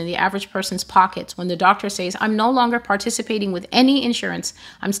person in the average person's pockets when the doctor says, I'm no longer participating with any insurance.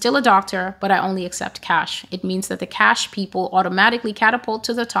 I'm still a doctor, but I only accept cash. It means that the cash people automatically catapult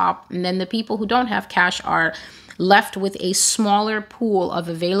to the top, and then the people who don't have cash are left with a smaller pool of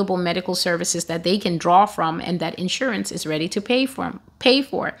available medical services that they can draw from and that insurance is ready to pay for.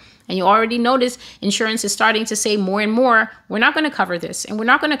 And you already notice insurance is starting to say more and more, we're not going to cover this and we're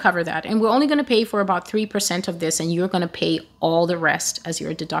not going to cover that. And we're only going to pay for about 3% of this and you're going to pay all the rest as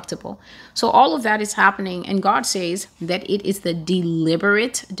your deductible. So all of that is happening. And God says that it is the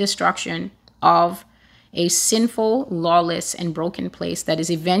deliberate destruction of a sinful, lawless, and broken place that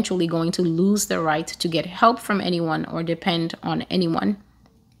is eventually going to lose the right to get help from anyone or depend on anyone.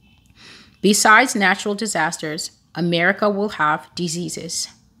 Besides natural disasters, America will have diseases.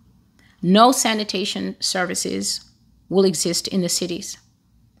 No sanitation services will exist in the cities.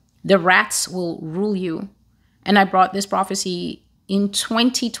 The rats will rule you. And I brought this prophecy in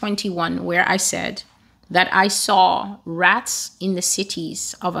 2021 where I said that I saw rats in the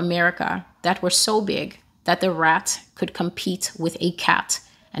cities of America that were so big that the rat could compete with a cat,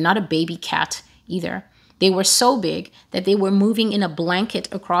 and not a baby cat either. They were so big that they were moving in a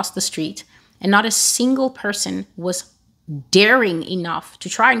blanket across the street, and not a single person was daring enough to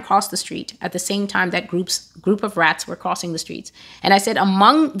try and cross the street at the same time that group of rats were crossing the streets. And I said,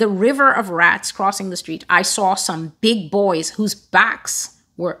 among the river of rats crossing the street, I saw some big boys whose backs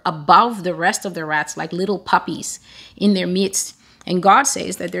were above the rest of the rats, like little puppies in their midst. And God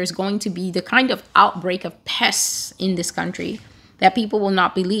says that there's going to be the kind of outbreak of pests in this country that people will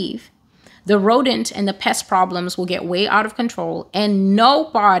not believe. The rodent and the pest problems will get way out of control, and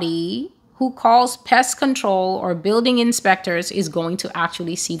nobody who calls pest control or building inspectors is going to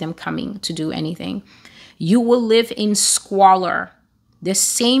actually see them coming to do anything. You will live in squalor, the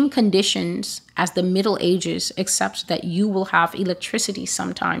same conditions as the Middle Ages, except that you will have electricity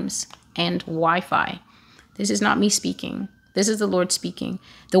sometimes and Wi-Fi. This is not me speaking. This is the Lord speaking.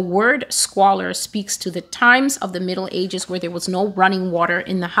 The word squalor speaks to the times of the Middle Ages where there was no running water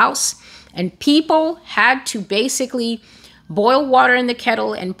in the house, and people had to basically boil water in the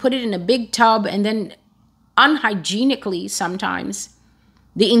kettle and put it in a big tub, and then unhygienically sometimes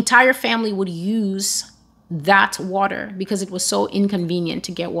the entire family would use that water because it was so inconvenient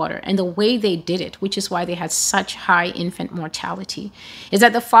to get water. And the way they did it, which is why they had such high infant mortality, is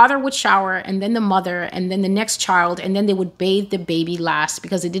that the father would shower and then the mother and then the next child, and then they would bathe the baby last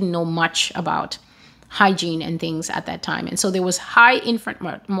because they didn't know much about hygiene and things at that time. And so there was high infant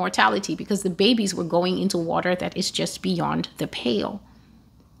mortality because the babies were going into water that is just beyond the pale.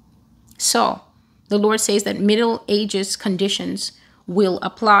 So the Lord says that Middle Ages conditions will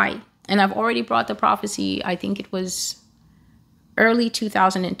apply. And I've already brought the prophecy, I think it was early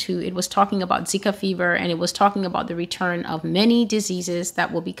 2002. It was talking about Zika fever, and it was talking about the return of many diseases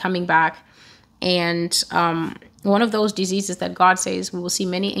that will be coming back. And one of those diseases that God says we will see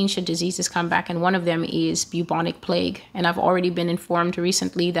many ancient diseases come back, and one of them is bubonic plague. And I've already been informed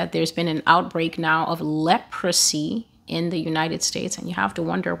recently that there's been an outbreak now of leprosy in the United States, and you have to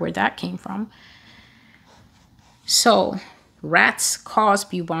wonder where that came from. So rats cause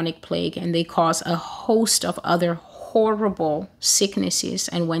bubonic plague, and they cause a host of other horrible sicknesses.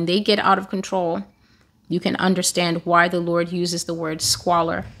 And when they get out of control, you can understand why the Lord uses the word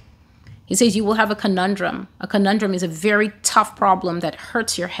squalor. He says you will have a conundrum. A conundrum is a very tough problem that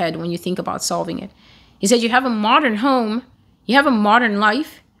hurts your head when you think about solving it. He says you have a modern home, you have a modern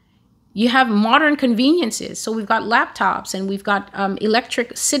life, you have modern conveniences. So we've got laptops and we've got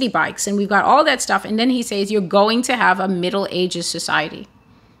electric city bikes and we've got all that stuff. And then he says you're going to have a Middle Ages society.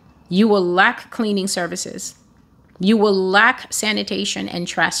 You will lack cleaning services. You will lack sanitation and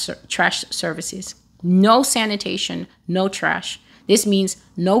trash services. No sanitation, no trash. This means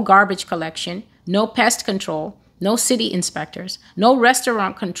no garbage collection, no pest control, no city inspectors, no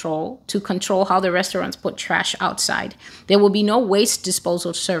restaurant control to control how the restaurants put trash outside. There will be no waste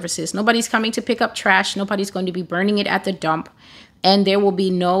disposal services. Nobody's coming to pick up trash. Nobody's going to be burning it at the dump. And there will be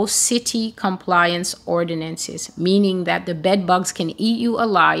no city compliance ordinances, meaning that the bed bugs can eat you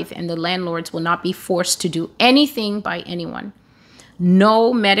alive and the landlords will not be forced to do anything by anyone.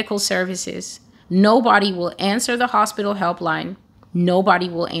 No medical services. Nobody will answer the hospital helpline. Nobody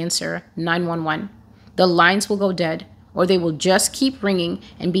will answer 911. The lines will go dead, or they will just keep ringing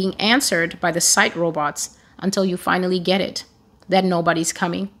and being answered by the site robots until you finally get it, that nobody's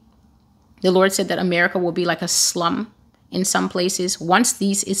coming. The Lord said that America will be like a slum in some places once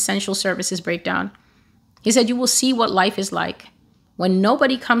these essential services break down. He said you will see what life is like when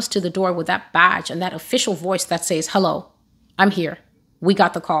nobody comes to the door with that badge and that official voice that says, hello, I'm here. We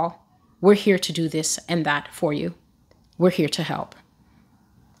got the call. We're here to do this and that for you. we're here to help.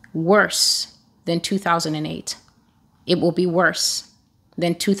 Worse than 2008. It will be worse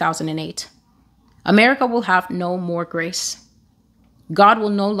than 2008. America will have no more grace. God will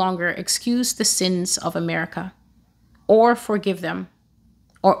no longer excuse the sins of America or forgive them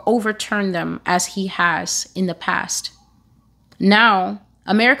or overturn them as he has in the past. Now,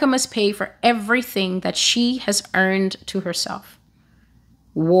 America must pay for everything that she has earned to herself.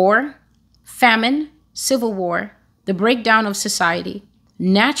 War, famine, civil war, the breakdown of society,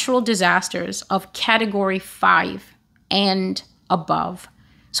 natural disasters of category 5 and above.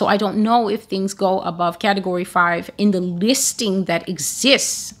 So I don't know if things go above category 5 in the listing that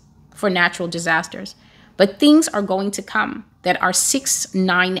exists for natural disasters, but things are going to come that are 6,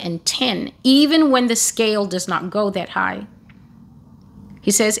 9, and 10, even when the scale does not go that high.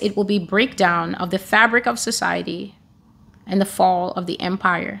 He says it will be breakdown of the fabric of society and the fall of the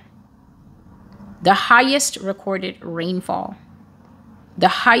empire. The highest recorded rainfall, the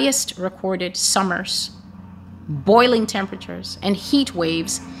highest recorded summers, boiling temperatures, and heat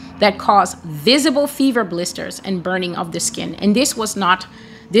waves that cause visible fever blisters and burning of the skin. And this was not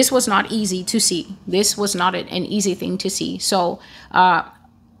easy to see. This was not an easy thing to see. So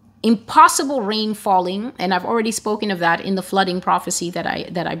impossible rain falling, and I've already spoken of that in the flooding prophecy that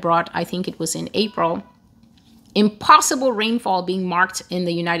I brought. I think it was in April. Impossible rainfall being marked in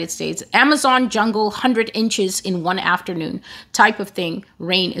the United States. Amazon jungle, 100 inches in one afternoon type of thing.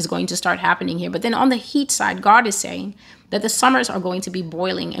 Rain is going to start happening here. But then on the heat side, God is saying that the summers are going to be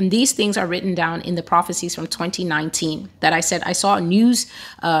boiling. And these things are written down in the prophecies from 2019 that I said I saw a news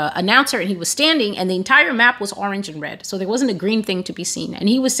announcer and he was standing and the entire map was orange and red. So there wasn't a green thing to be seen. And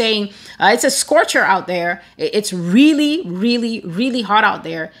he was saying, it's a scorcher out there. It's really, really, really hot out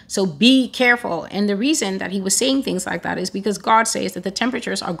there. So be careful. And the reason that he was saying things like that is because God says that the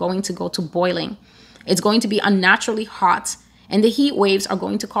temperatures are going to go to boiling. It's going to be unnaturally hot. And the heat waves are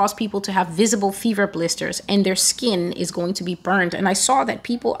going to cause people to have visible fever blisters and their skin is going to be burned. And I saw that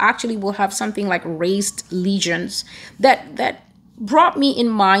people actually will have something like raised lesions that brought me in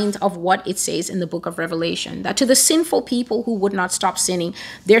mind of what it says in the book of Revelation, that to the sinful people who would not stop sinning,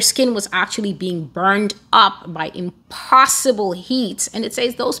 their skin was actually being burned up by impossible heat. And it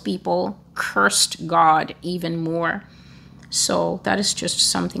says those people cursed God even more. So that is just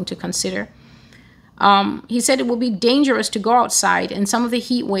something to consider. He said it will be dangerous to go outside and some of the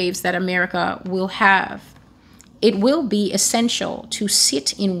heat waves that America will have. It will be essential to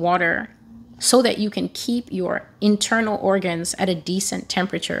sit in water so that you can keep your internal organs at a decent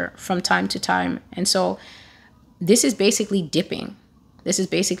temperature from time to time. And so this is basically dipping. This is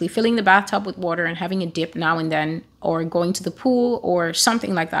basically filling the bathtub with water and having a dip now and then, or going to the pool or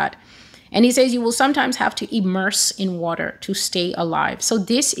something like that. And he says you will sometimes have to immerse in water to stay alive. So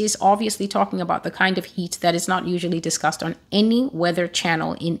this is obviously talking about the kind of heat that is not usually discussed on any weather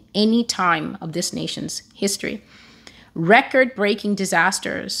channel in any time of this nation's history. Record-breaking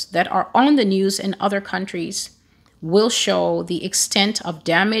disasters that are on the news in other countries will show the extent of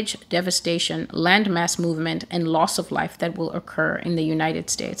damage, devastation, landmass movement, and loss of life that will occur in the United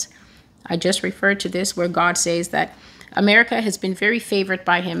States. I just referred to this where God says that America has been very favored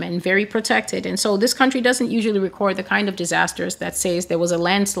by him and very protected. And so this country doesn't usually record the kind of disasters that says there was a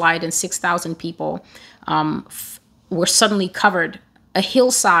landslide and 6,000 people were suddenly covered. A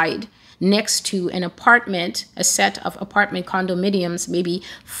hillside next to an apartment, a set of apartment condominiums, maybe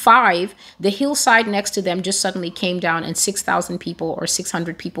 5, the hillside next to them just suddenly came down and 6,000 people or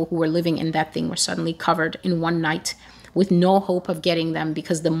 600 people who were living in that thing were suddenly covered in one night with no hope of getting them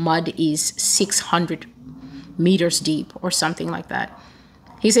because the mud is 600 meters deep or something like that.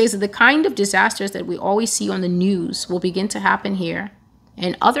 He says that the kind of disasters that we always see on the news will begin to happen here,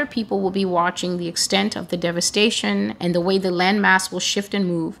 and other people will be watching the extent of the devastation and the way the landmass will shift and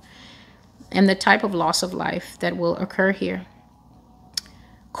move and the type of loss of life that will occur here.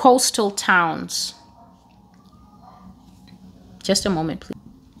 Coastal towns. Just a moment, please.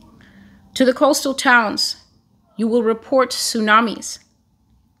 To the coastal towns, you will report tsunamis.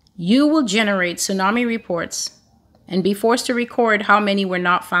 You will generate tsunami reports and be forced to record how many were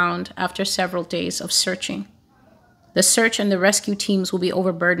not found after several days of searching. The search and the rescue teams will be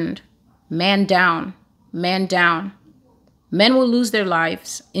overburdened. Man down, man down. Men will lose their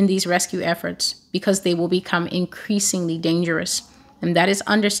lives in these rescue efforts because they will become increasingly dangerous. And that is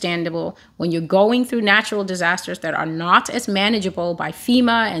understandable when you're going through natural disasters that are not as manageable by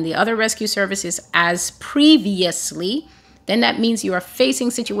FEMA and the other rescue services as previously. then that means you are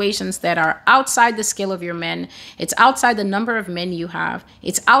facing situations that are outside the skill of your men. It's outside the number of men you have.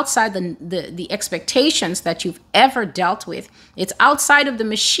 It's outside the expectations that you've ever dealt with. It's outside of the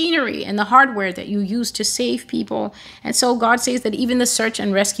machinery and the hardware that you use to save people. And so God says that even the search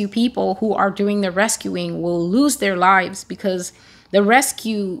and rescue people who are doing the rescuing will lose their lives because the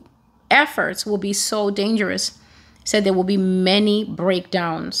rescue efforts will be so dangerous. He said there will be many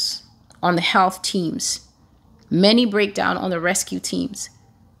breakdowns on the health teams. Many breakdown on the rescue teams.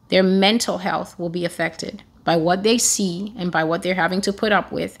 Their mental health will be affected by what they see and by what they're having to put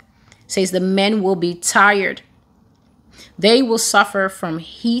up with. It says the men will be tired. They will suffer from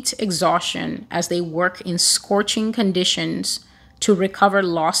heat exhaustion as they work in scorching conditions to recover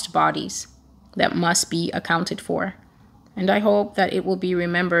lost bodies that must be accounted for. And I hope that it will be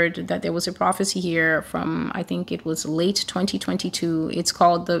remembered that there was a prophecy here from, I think it was late 2022. It's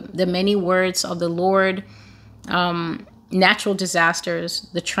called the Many Words of the Lord, natural disasters,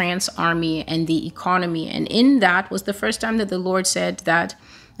 the trans army, and the economy. And in that was the first time that the Lord said that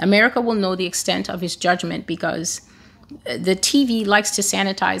America will know the extent of his judgment because the TV likes to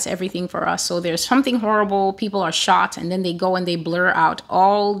sanitize everything for us. So there's something horrible, people are shot, and then they go and they blur out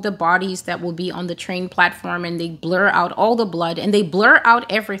all the bodies that will be on the train platform, and they blur out all the blood, and they blur out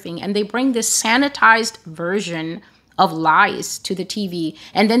everything, and they bring this sanitized version of lies to the TV.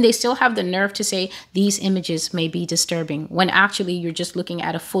 And then they still have the nerve to say these images may be disturbing when actually you're just looking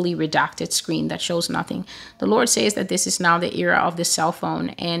at a fully redacted screen that shows nothing. The Lord says that this is now the era of the cell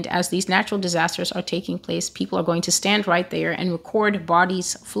phone. And as these natural disasters are taking place, people are going to stand right there and record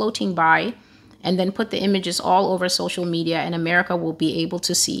bodies floating by and then put the images all over social media. And America will be able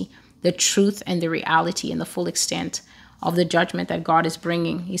to see the truth and the reality and the full extent of the judgment that God is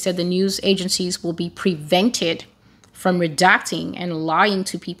bringing. He said the news agencies will be prevented from redacting and lying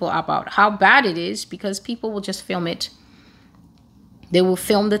to people about how bad it is because people will just film it. They will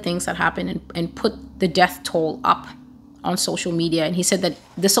film the things that happen and put the death toll up on social media. And he said that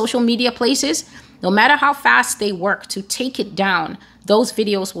the social media places, no matter how fast they work to take it down, those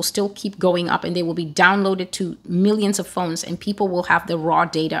videos will still keep going up and they will be downloaded to millions of phones, and people will have the raw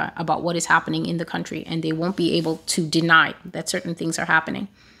data about what is happening in the country, and they won't be able to deny that certain things are happening.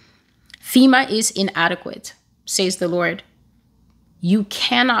 FEMA is inadequate, says the Lord. You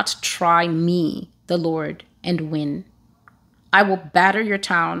cannot try me, the Lord, and win. I will batter your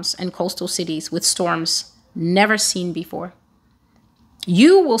towns and coastal cities with storms never seen before.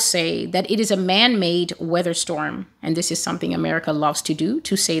 You will say that it is a man-made weather storm, and this is something America loves to do,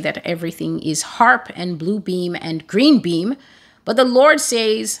 to say that everything is HARP and blue beam and green beam. But the Lord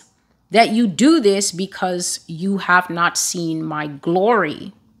says that you do this because you have not seen my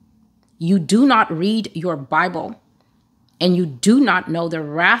glory. You do not read your Bible, and you do not know the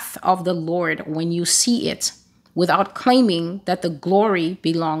wrath of the Lord when you see it, without claiming that the glory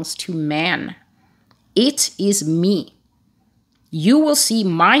belongs to man. It is me. You will see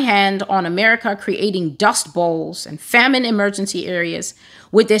my hand on America creating dust bowls and famine emergency areas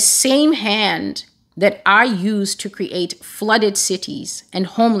with the same hand that I used to create flooded cities and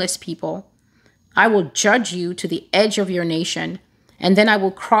homeless people. I will judge you to the edge of your nation, and then I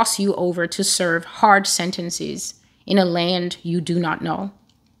will cross you over to serve hard sentences in a land you do not know.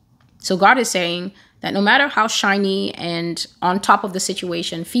 So God is saying that no matter how shiny and on top of the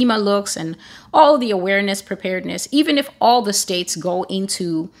situation FEMA looks and all the awareness, preparedness, even if all the states go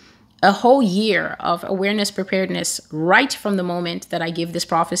into a whole year of awareness, preparedness right from the moment that I give this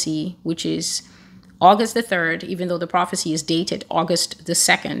prophecy, which is August the 3rd, even though the prophecy is dated August the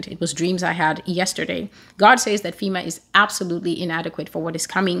 2nd, it was dreams I had yesterday. God says that FEMA is absolutely inadequate for what is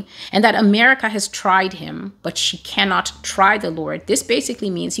coming, and that America has tried him, but she cannot try the Lord. This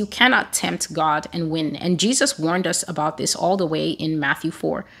basically means you cannot tempt God and win. And Jesus warned us about this all the way in Matthew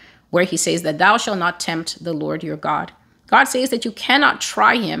 4, where he says that thou shalt not tempt the Lord your God. God says that you cannot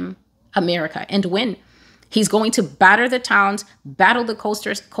try him, America, and win. He's going to batter the towns, battle the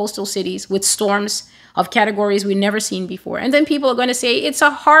coastal cities with storms of categories we've never seen before. And then people are going to say, it's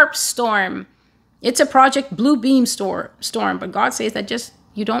a HARP storm. It's a Project Blue Beam storm. But God says that just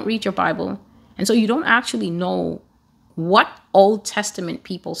you don't read your Bible. And so you don't actually know what Old Testament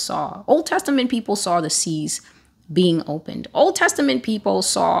people saw. Old Testament people saw the seas being opened. Old Testament people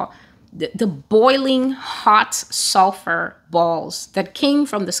saw the boiling hot sulfur balls that came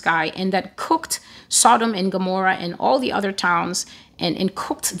from the sky and that cooked Sodom and Gomorrah and all the other towns and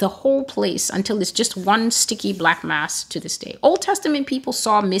cooked the whole place until it's just one sticky black mass to this day. Old Testament people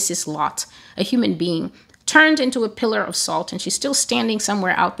saw Mrs. Lot, a human being, turned into a pillar of salt, and she's still standing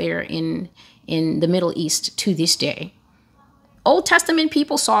somewhere out there in the Middle East to this day. Old Testament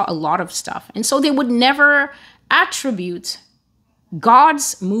people saw a lot of stuff, and so they would never attribute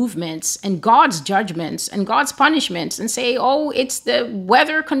God's movements and God's judgments and God's punishments and say, oh, it's the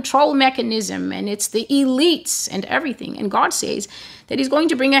weather control mechanism and it's the elites and everything. And God says that he's going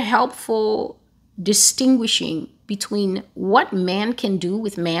to bring a helpful distinguishing between what man can do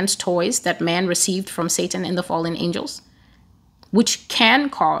with man's toys that man received from Satan and the fallen angels, which can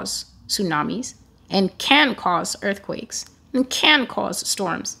cause tsunamis and can cause earthquakes and can cause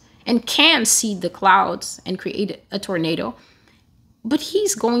storms and can seed the clouds and create a tornado. But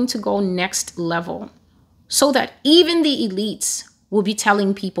he's going to go next level so that even the elites will be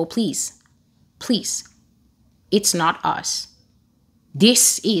telling people, please, please, it's not us.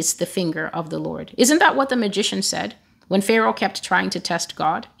 This is the finger of the Lord. Isn't that what the magician said when Pharaoh kept trying to test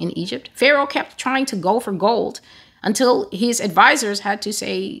God in Egypt? Pharaoh kept trying to go for gold until his advisors had to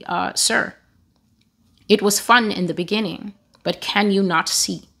say, sir, it was fun in the beginning, but can you not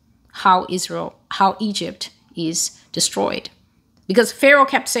see how Egypt is destroyed? Because Pharaoh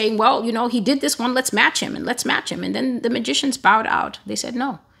kept saying, well, you know, he did this one, let's match him and let's match him. And then the magicians bowed out. They said,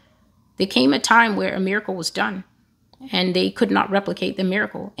 no. There came a time where a miracle was done and they could not replicate the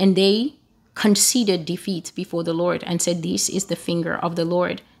miracle. And they conceded defeat before the Lord and said, this is the finger of the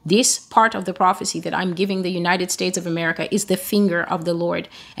Lord. This part of the prophecy that I'm giving the United States of America is the finger of the Lord.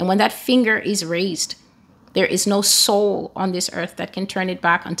 And when that finger is raised, there is no soul on this earth that can turn it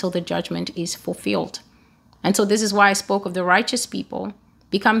back until the judgment is fulfilled. And so this is why I spoke of the righteous people.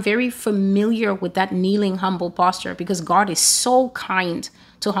 Become very familiar with that kneeling, humble posture, because God is so kind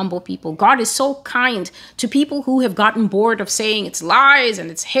to humble people. God is so kind to people who have gotten bored of saying it's lies and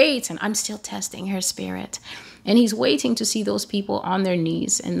it's hate and I'm still testing her spirit. And he's waiting to see those people on their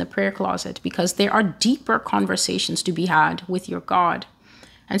knees in the prayer closet because there are deeper conversations to be had with your God.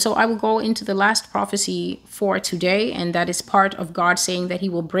 And so I will go into the last prophecy for today, and that is part of God saying that he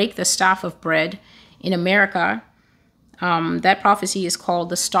will break the staff of bread in America. That prophecy is called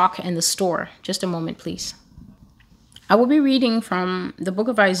the stock and the store. Just a moment, please. I will be reading from the book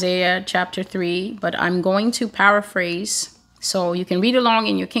of Isaiah, chapter 3, but I'm going to paraphrase. So you can read along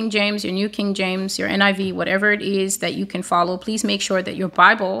in your King James, your New King James, your NIV, whatever it is that you can follow. Please make sure that your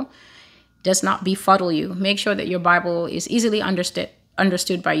Bible does not befuddle you. Make sure that your Bible is easily understood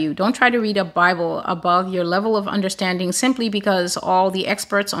by you. Don't try to read a Bible above your level of understanding simply because all the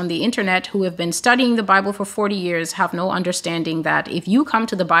experts on the internet who have been studying the Bible for 40 years have no understanding that if you come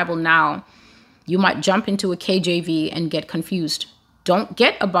to the Bible now, you might jump into a KJV and get confused. Don't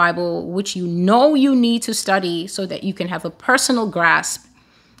get a Bible which you know you need to study so that you can have a personal grasp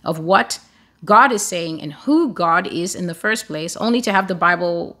of what God is saying and who God is in the first place, only to have the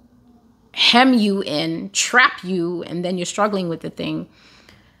Bible hem you in, trap you, and then you're struggling with the thing.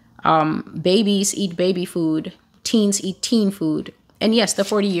 Babies eat baby food, teens eat teen food, and yes, the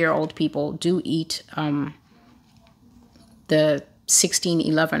 40-year-old people do eat the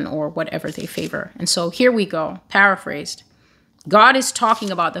 1611 or whatever they favor. And so here we go, paraphrased. God is talking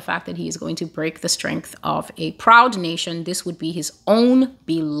about the fact that he is going to break the strength of a proud nation. This would be his own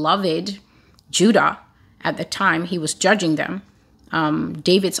beloved Judah at the time he was judging them.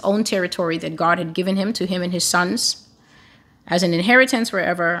 David's own territory that God had given him to him and his sons as an inheritance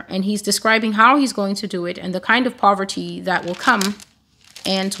forever. And he's describing how he's going to do it and the kind of poverty that will come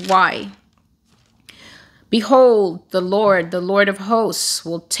and why. Behold, the Lord of hosts,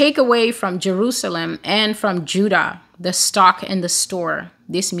 will take away from Jerusalem and from Judah the stock and the store.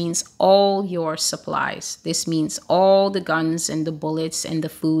 This means all your supplies. This means all the guns and the bullets and the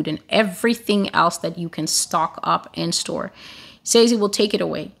food and everything else that you can stock up and store. He says he will take it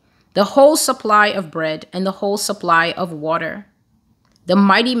away. The whole supply of bread and the whole supply of water. The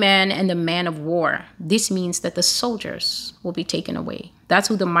mighty man and the man of war. This means that the soldiers will be taken away. That's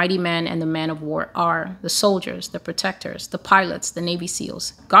who the mighty man and the man of war are. The soldiers, the protectors, the pilots, the Navy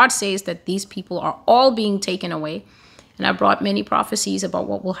SEALs. God says that these people are all being taken away. And I brought many prophecies about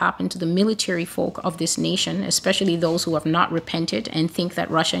what will happen to the military folk of this nation, especially those who have not repented and think that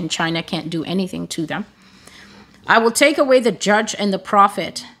Russia and China can't do anything to them. I will take away the judge and the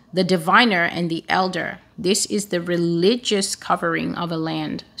prophet, the diviner and the elder. This is the religious covering of a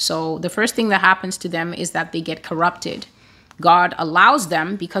land. So the first thing that happens to them is that they get corrupted. God allows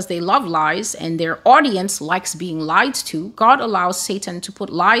them, because they love lies and their audience likes being lied to, God allows Satan to put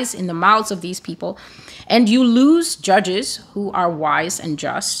lies in the mouths of these people. And you lose judges who are wise and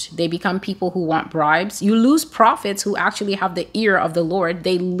just. They become people who want bribes. You lose prophets who actually have the ear of the Lord.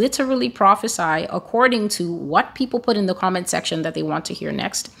 They literally prophesy according to what people put in the comment section that they want to hear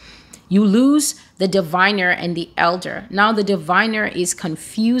next. You lose the diviner and the elder. Now the diviner is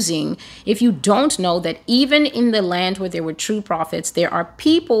confusing if you don't know that even in the land where there were true prophets, there are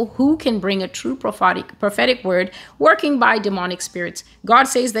people who can bring a true prophetic word working by demonic spirits. God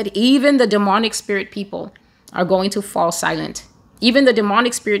says that even the demonic spirit people are going to fall silent. Even the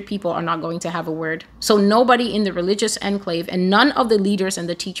demonic spirit people are not going to have a word. So nobody in the religious enclave and none of the leaders and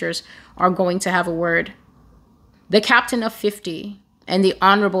the teachers are going to have a word. The captain of 50 and the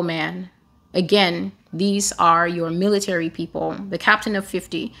honorable man. Again, these are your military people. The captain of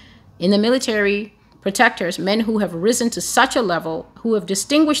 50. In the military, protectors, men who have risen to such a level, who have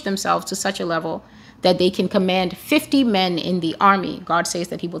distinguished themselves to such a level that they can command 50 men in the army. God says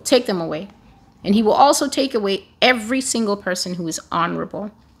that he will take them away. And he will also take away every single person who is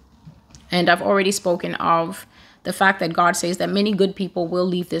honorable. And I've already spoken of the fact that God says that many good people will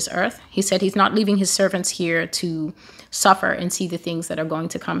leave this earth. He said he's not leaving his servants here to suffer and see the things that are going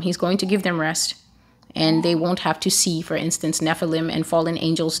to come. He's going to give them rest. And they won't have to see, for instance, Nephilim and fallen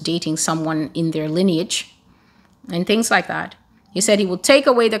angels dating someone in their lineage and things like that. He said he will take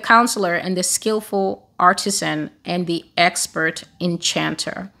away the counselor and the skillful artisan and the expert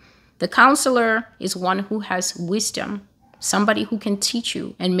enchanter. The counselor is one who has wisdom, somebody who can teach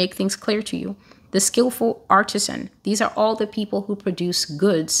you and make things clear to you. The skillful artisan, these are all the people who produce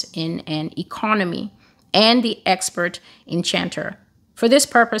goods in an economy, and the expert enchanter. For this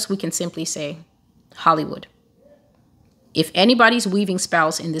purpose, we can simply say Hollywood. If anybody's weaving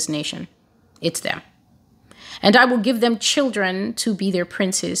spells in this nation, it's them. And I will give them children to be their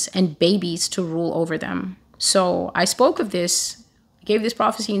princes and babies to rule over them. So I spoke of this, gave this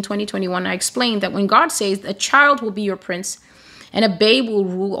prophecy in 2021. I explained that when God says a child will be your prince, and a babe will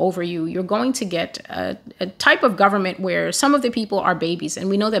rule over you, you're going to get a type of government where some of the people are babies, and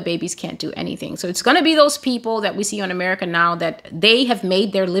we know that babies can't do anything. So it's going to be those people that we see on America now that they have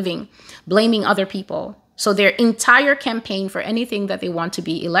made their living blaming other people. So their entire campaign for anything that they want to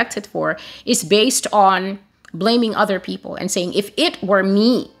be elected for is based on blaming other people and saying, if it were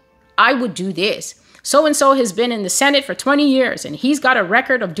me, I would do this. So-and-so has been in the Senate for 20 years and he's got a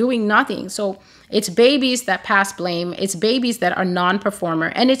record of doing nothing. So it's babies that pass blame. It's babies that are non-performer,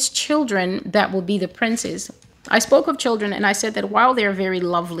 and it's children that will be the princes. I spoke of children and I said that while they're very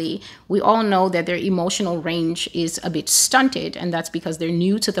lovely, we all know that their emotional range is a bit stunted, and that's because they're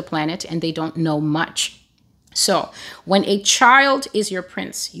new to the planet and they don't know much. So when a child is your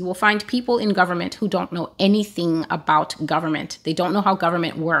prince, you will find people in government who don't know anything about government. They don't know how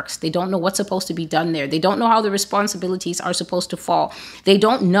government works. They don't know what's supposed to be done there. They don't know how the responsibilities are supposed to fall. They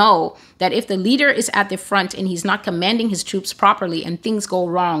don't know that if the leader is at the front and he's not commanding his troops properly and things go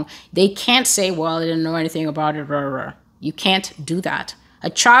wrong, they can't say, well, I didn't know anything about it. You can't do that. A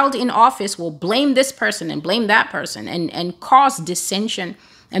child in office will blame this person and blame that person and cause dissension.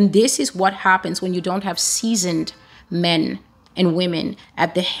 And this is what happens when you don't have seasoned men and women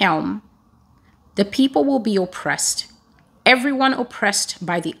at the helm. The people will be oppressed. Everyone oppressed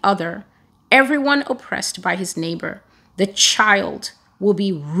by the other. Everyone oppressed by his neighbor. The child will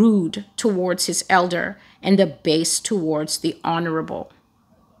be rude towards his elder and the base towards the honorable.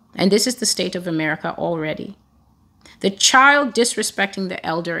 And this is the state of America already. The child disrespecting the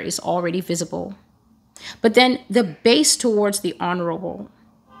elder is already visible. But then the base towards the honorable.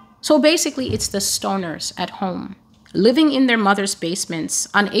 So basically, it's the stoners at home, living in their mother's basements,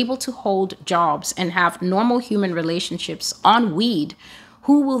 unable to hold jobs and have normal human relationships on weed,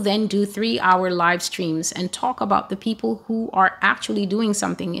 who will then do 3-hour live streams and talk about the people who are actually doing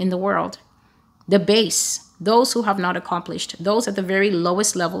something in the world. The base, those who have not accomplished, those at the very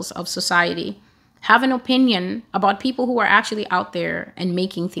lowest levels of society, have an opinion about people who are actually out there and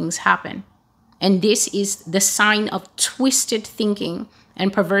making things happen. And this is the sign of twisted thinking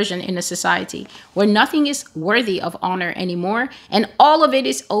and perversion in a society where nothing is worthy of honor anymore. And all of it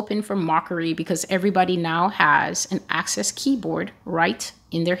is open for mockery because everybody now has an access keyboard right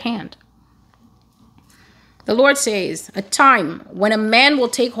in their hand. The Lord says, a time when a man will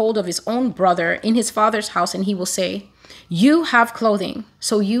take hold of his own brother in his father's house, and he will say, you have clothing,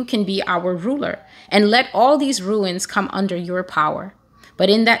 so you can be our ruler, and let all these ruins come under your power. But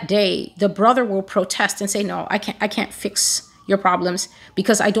in that day, the brother will protest and say, no, I can't fix your problems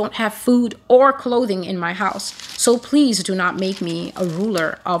because I don't have food or clothing in my house. So please do not make me a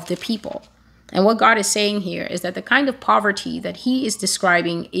ruler of the people. And what God is saying here is that the kind of poverty that he is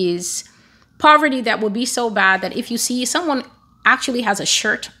describing is poverty that will be so bad that if you see someone actually has a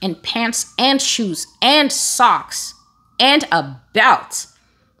shirt and pants and shoes and socks and a belt,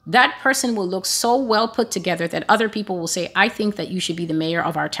 that person will look so well put together that other people will say, I think that you should be the mayor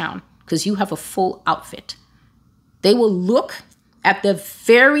of our town because you have a full outfit. They will look at the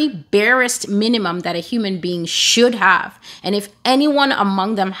very barest minimum that a human being should have. And if anyone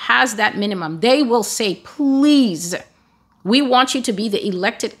among them has that minimum, they will say, please, we want you to be the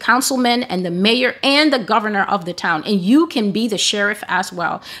elected councilman and the mayor and the governor of the town. And you can be the sheriff as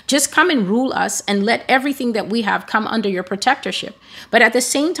well. Just come and rule us and let everything that we have come under your protectorship. But at the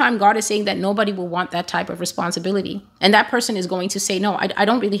same time, God is saying that nobody will want that type of responsibility. And that person is going to say, no, I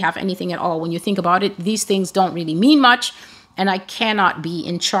don't really have anything at all. When you think about it, these things don't really mean much. And I cannot be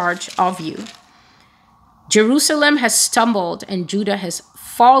in charge of you. Jerusalem has stumbled and Judah has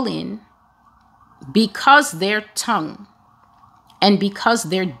fallen because their tongue and because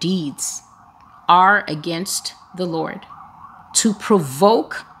their deeds are against the Lord, to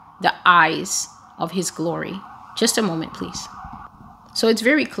provoke the eyes of his glory. Just a moment, please. So it's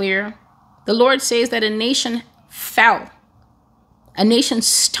very clear. The Lord says that a nation fell. A nation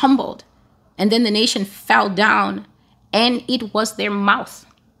stumbled. And then the nation fell down. And it was their mouth.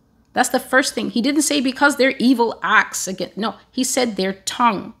 That's the first thing. He didn't say because their evil acts again. No, he said their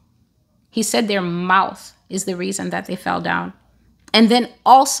tongue. He said their mouth is the reason that they fell down. And then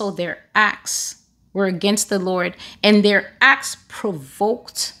also their acts were against the Lord. And their acts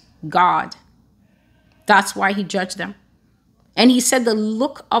provoked God. That's why he judged them. And he said the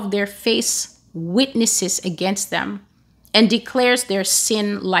look of their face witnesses against them and declares their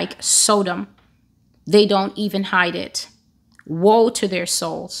sin like Sodom. They don't even hide it. Woe to their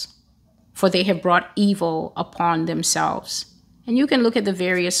souls, for they have brought evil upon themselves. And you can look at the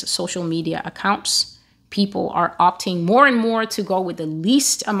various social media accounts. People are opting more and more to go with the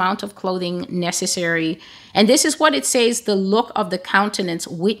least amount of clothing necessary. And this is what it says, the look of the countenance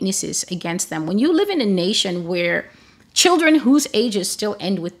witnesses against them. When you live in a nation where children whose ages still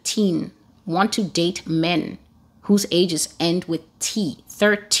end with teen want to date men whose ages end with T,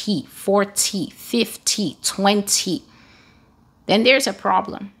 30, 40, 50, 20, then there's a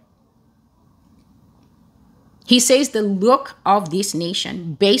problem. He says the look of this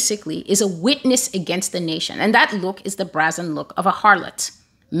nation basically is a witness against the nation. And that look is the brazen look of a harlot.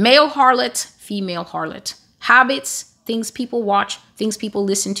 Male harlot, female harlot. Habits, things people watch, things people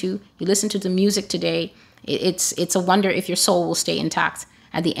listen to. You listen to the music today. It's a wonder if your soul will stay intact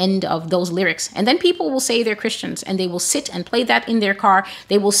at the end of those lyrics. And then people will say they're Christians and they will sit and play that in their car.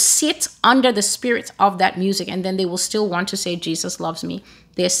 They will sit under the spirit of that music and then they will still want to say, Jesus loves me.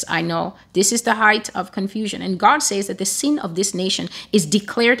 This I know. This is the height of confusion. And God says that the sin of this nation is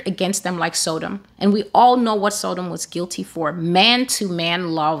declared against them like Sodom. And we all know what Sodom was guilty for.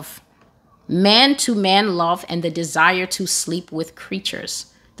 Man-to-man love. Man-to-man love and the desire to sleep with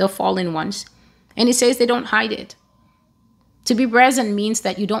creatures, the fallen ones. And he says they don't hide it. To be brazen means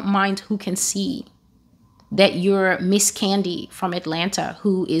that you don't mind who can see. That you're Miss Candy from Atlanta,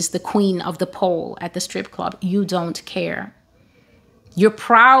 who is the queen of the pole at the strip club. You don't care. You're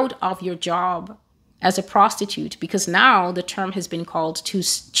proud of your job as a prostitute because now the term has been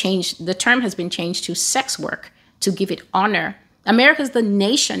changed to sex work to give it honor. America is the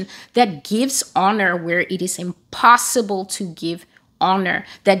nation that gives honor where it is impossible to give honor,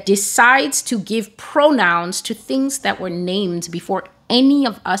 that decides to give pronouns to things that were named before any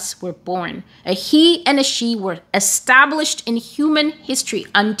of us were born. A he and a she were established in human history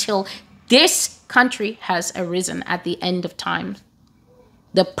until this country has arisen at the end of time.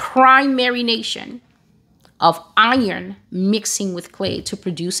 The primary nation of iron mixing with clay to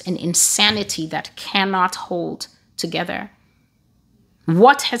produce an insanity that cannot hold together.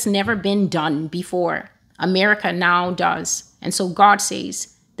 What has never been done before, America now does. And so God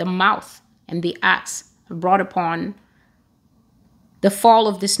says the mouth and the axe have brought upon the fall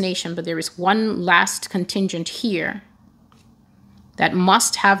of this nation. But there is one last contingent here that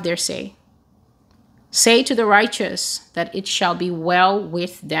must have their say. Say to the righteous that it shall be well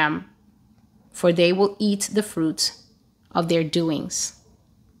with them, for they will eat the fruit of their doings.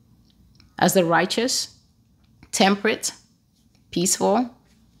 As the righteous, temperate, peaceful,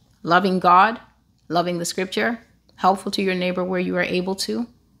 loving God, loving the scripture, helpful to your neighbor where you are able to.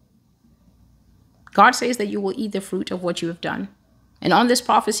 God says that you will eat the fruit of what you have done. And on this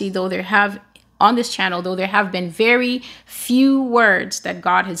prophecy, on this channel, there have been very few words that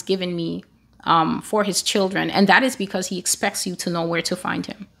God has given me for his children. And that is because he expects you to know where to find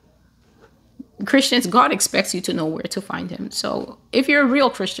him. Christians, God expects you to know where to find him. So if you're a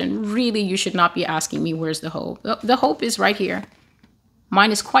real Christian, really, you should not be asking me, where's the hope? The hope is right here.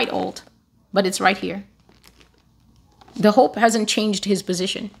 Mine is quite old, but it's right here. The hope hasn't changed his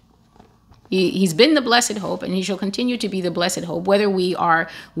position. He's been the blessed hope, and he shall continue to be the blessed hope, whether we are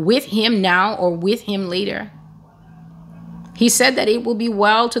with him now or with him later. He said that it will be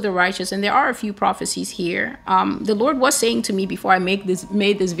well to the righteous. And there are a few prophecies here. The Lord was saying to me before I made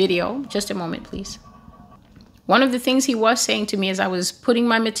this video, just a moment, please. One of the things he was saying to me as I was putting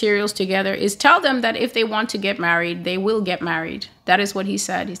my materials together is tell them that if they want to get married, they will get married. That is what he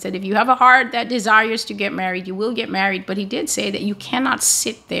said. He said, if you have a heart that desires to get married, you will get married. But he did say that you cannot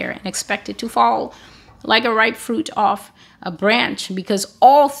sit there and expect it to fall like a ripe fruit off a branch, because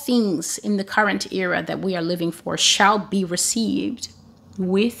all things in the current era that we are living for shall be received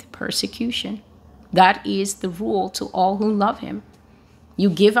with persecution. That is the rule to all who love him. You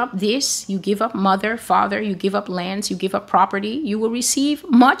give up this, you give up mother, father, you give up lands, you give up property, you will receive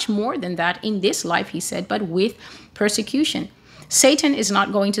much more than that in this life, he said, but with persecution. Satan is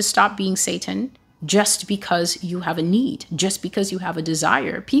not going to stop being Satan just because you have a need, just because you have a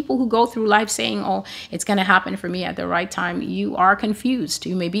desire. People who go through life saying, oh, it's going to happen for me at the right time, you are confused.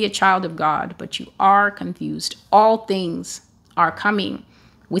 You may be a child of God, but you are confused. All things are coming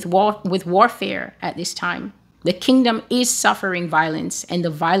with warfare at this time. The kingdom is suffering violence, and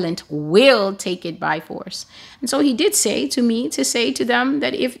the violent will take it by force. And so he did say to me to say to them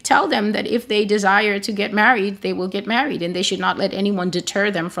that tell them that if they desire to get married, they will get married, and they should not let anyone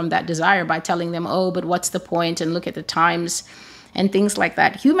deter them from that desire by telling them, oh, but what's the point? And look at the times and things like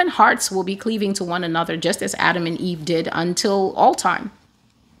that. Human hearts will be cleaving to one another just as Adam and Eve did until all time.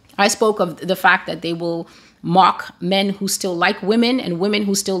 I spoke of the fact that they will mock men who still like women and women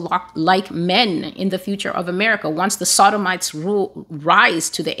who still like men in the future of America. Once the Sodomites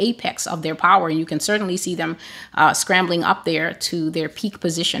rise to the apex of their power, and you can certainly see them scrambling up there to their peak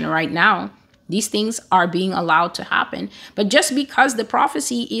position right now, these things are being allowed to happen. But just because the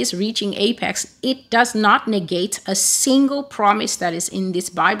prophecy is reaching apex, it does not negate a single promise that is in this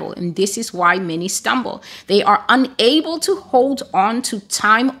Bible. And this is why many stumble. They are unable to hold on to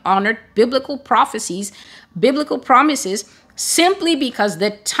time-honored biblical prophecies, biblical promises, simply because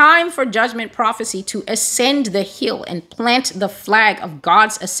the time for judgment prophecy to ascend the hill and plant the flag of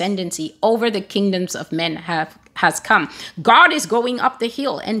God's ascendancy over the kingdoms of men has come. God is going up the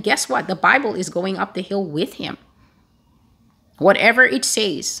hill, and guess what? The Bible is going up the hill with him. Whatever it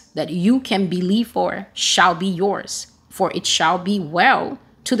says that you can believe for shall be yours, for it shall be well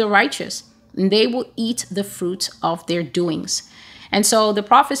to the righteous, and they will eat the fruit of their doings. And so the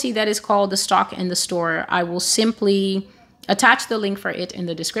prophecy that is called the stock and the store, I will simply attach the link for it in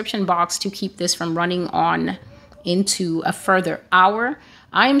the description box to keep this from running on into a further hour.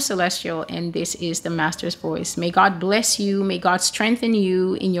 I am Celestial, and this is the Master's Voice. May God bless you. May God strengthen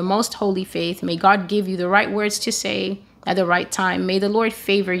you in your most holy faith. May God give you the right words to say at the right time. May the Lord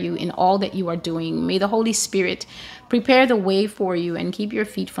favor you in all that you are doing. May the Holy Spirit prepare the way for you and keep your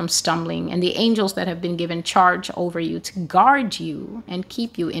feet from stumbling, and the angels that have been given charge over you to guard you and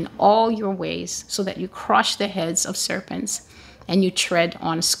keep you in all your ways, so that you crush the heads of serpents and you tread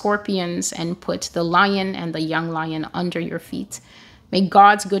on scorpions and put the lion and the young lion under your feet. May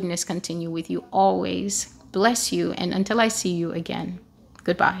God's goodness continue with you always. Bless you, and until I see you again,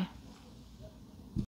 goodbye.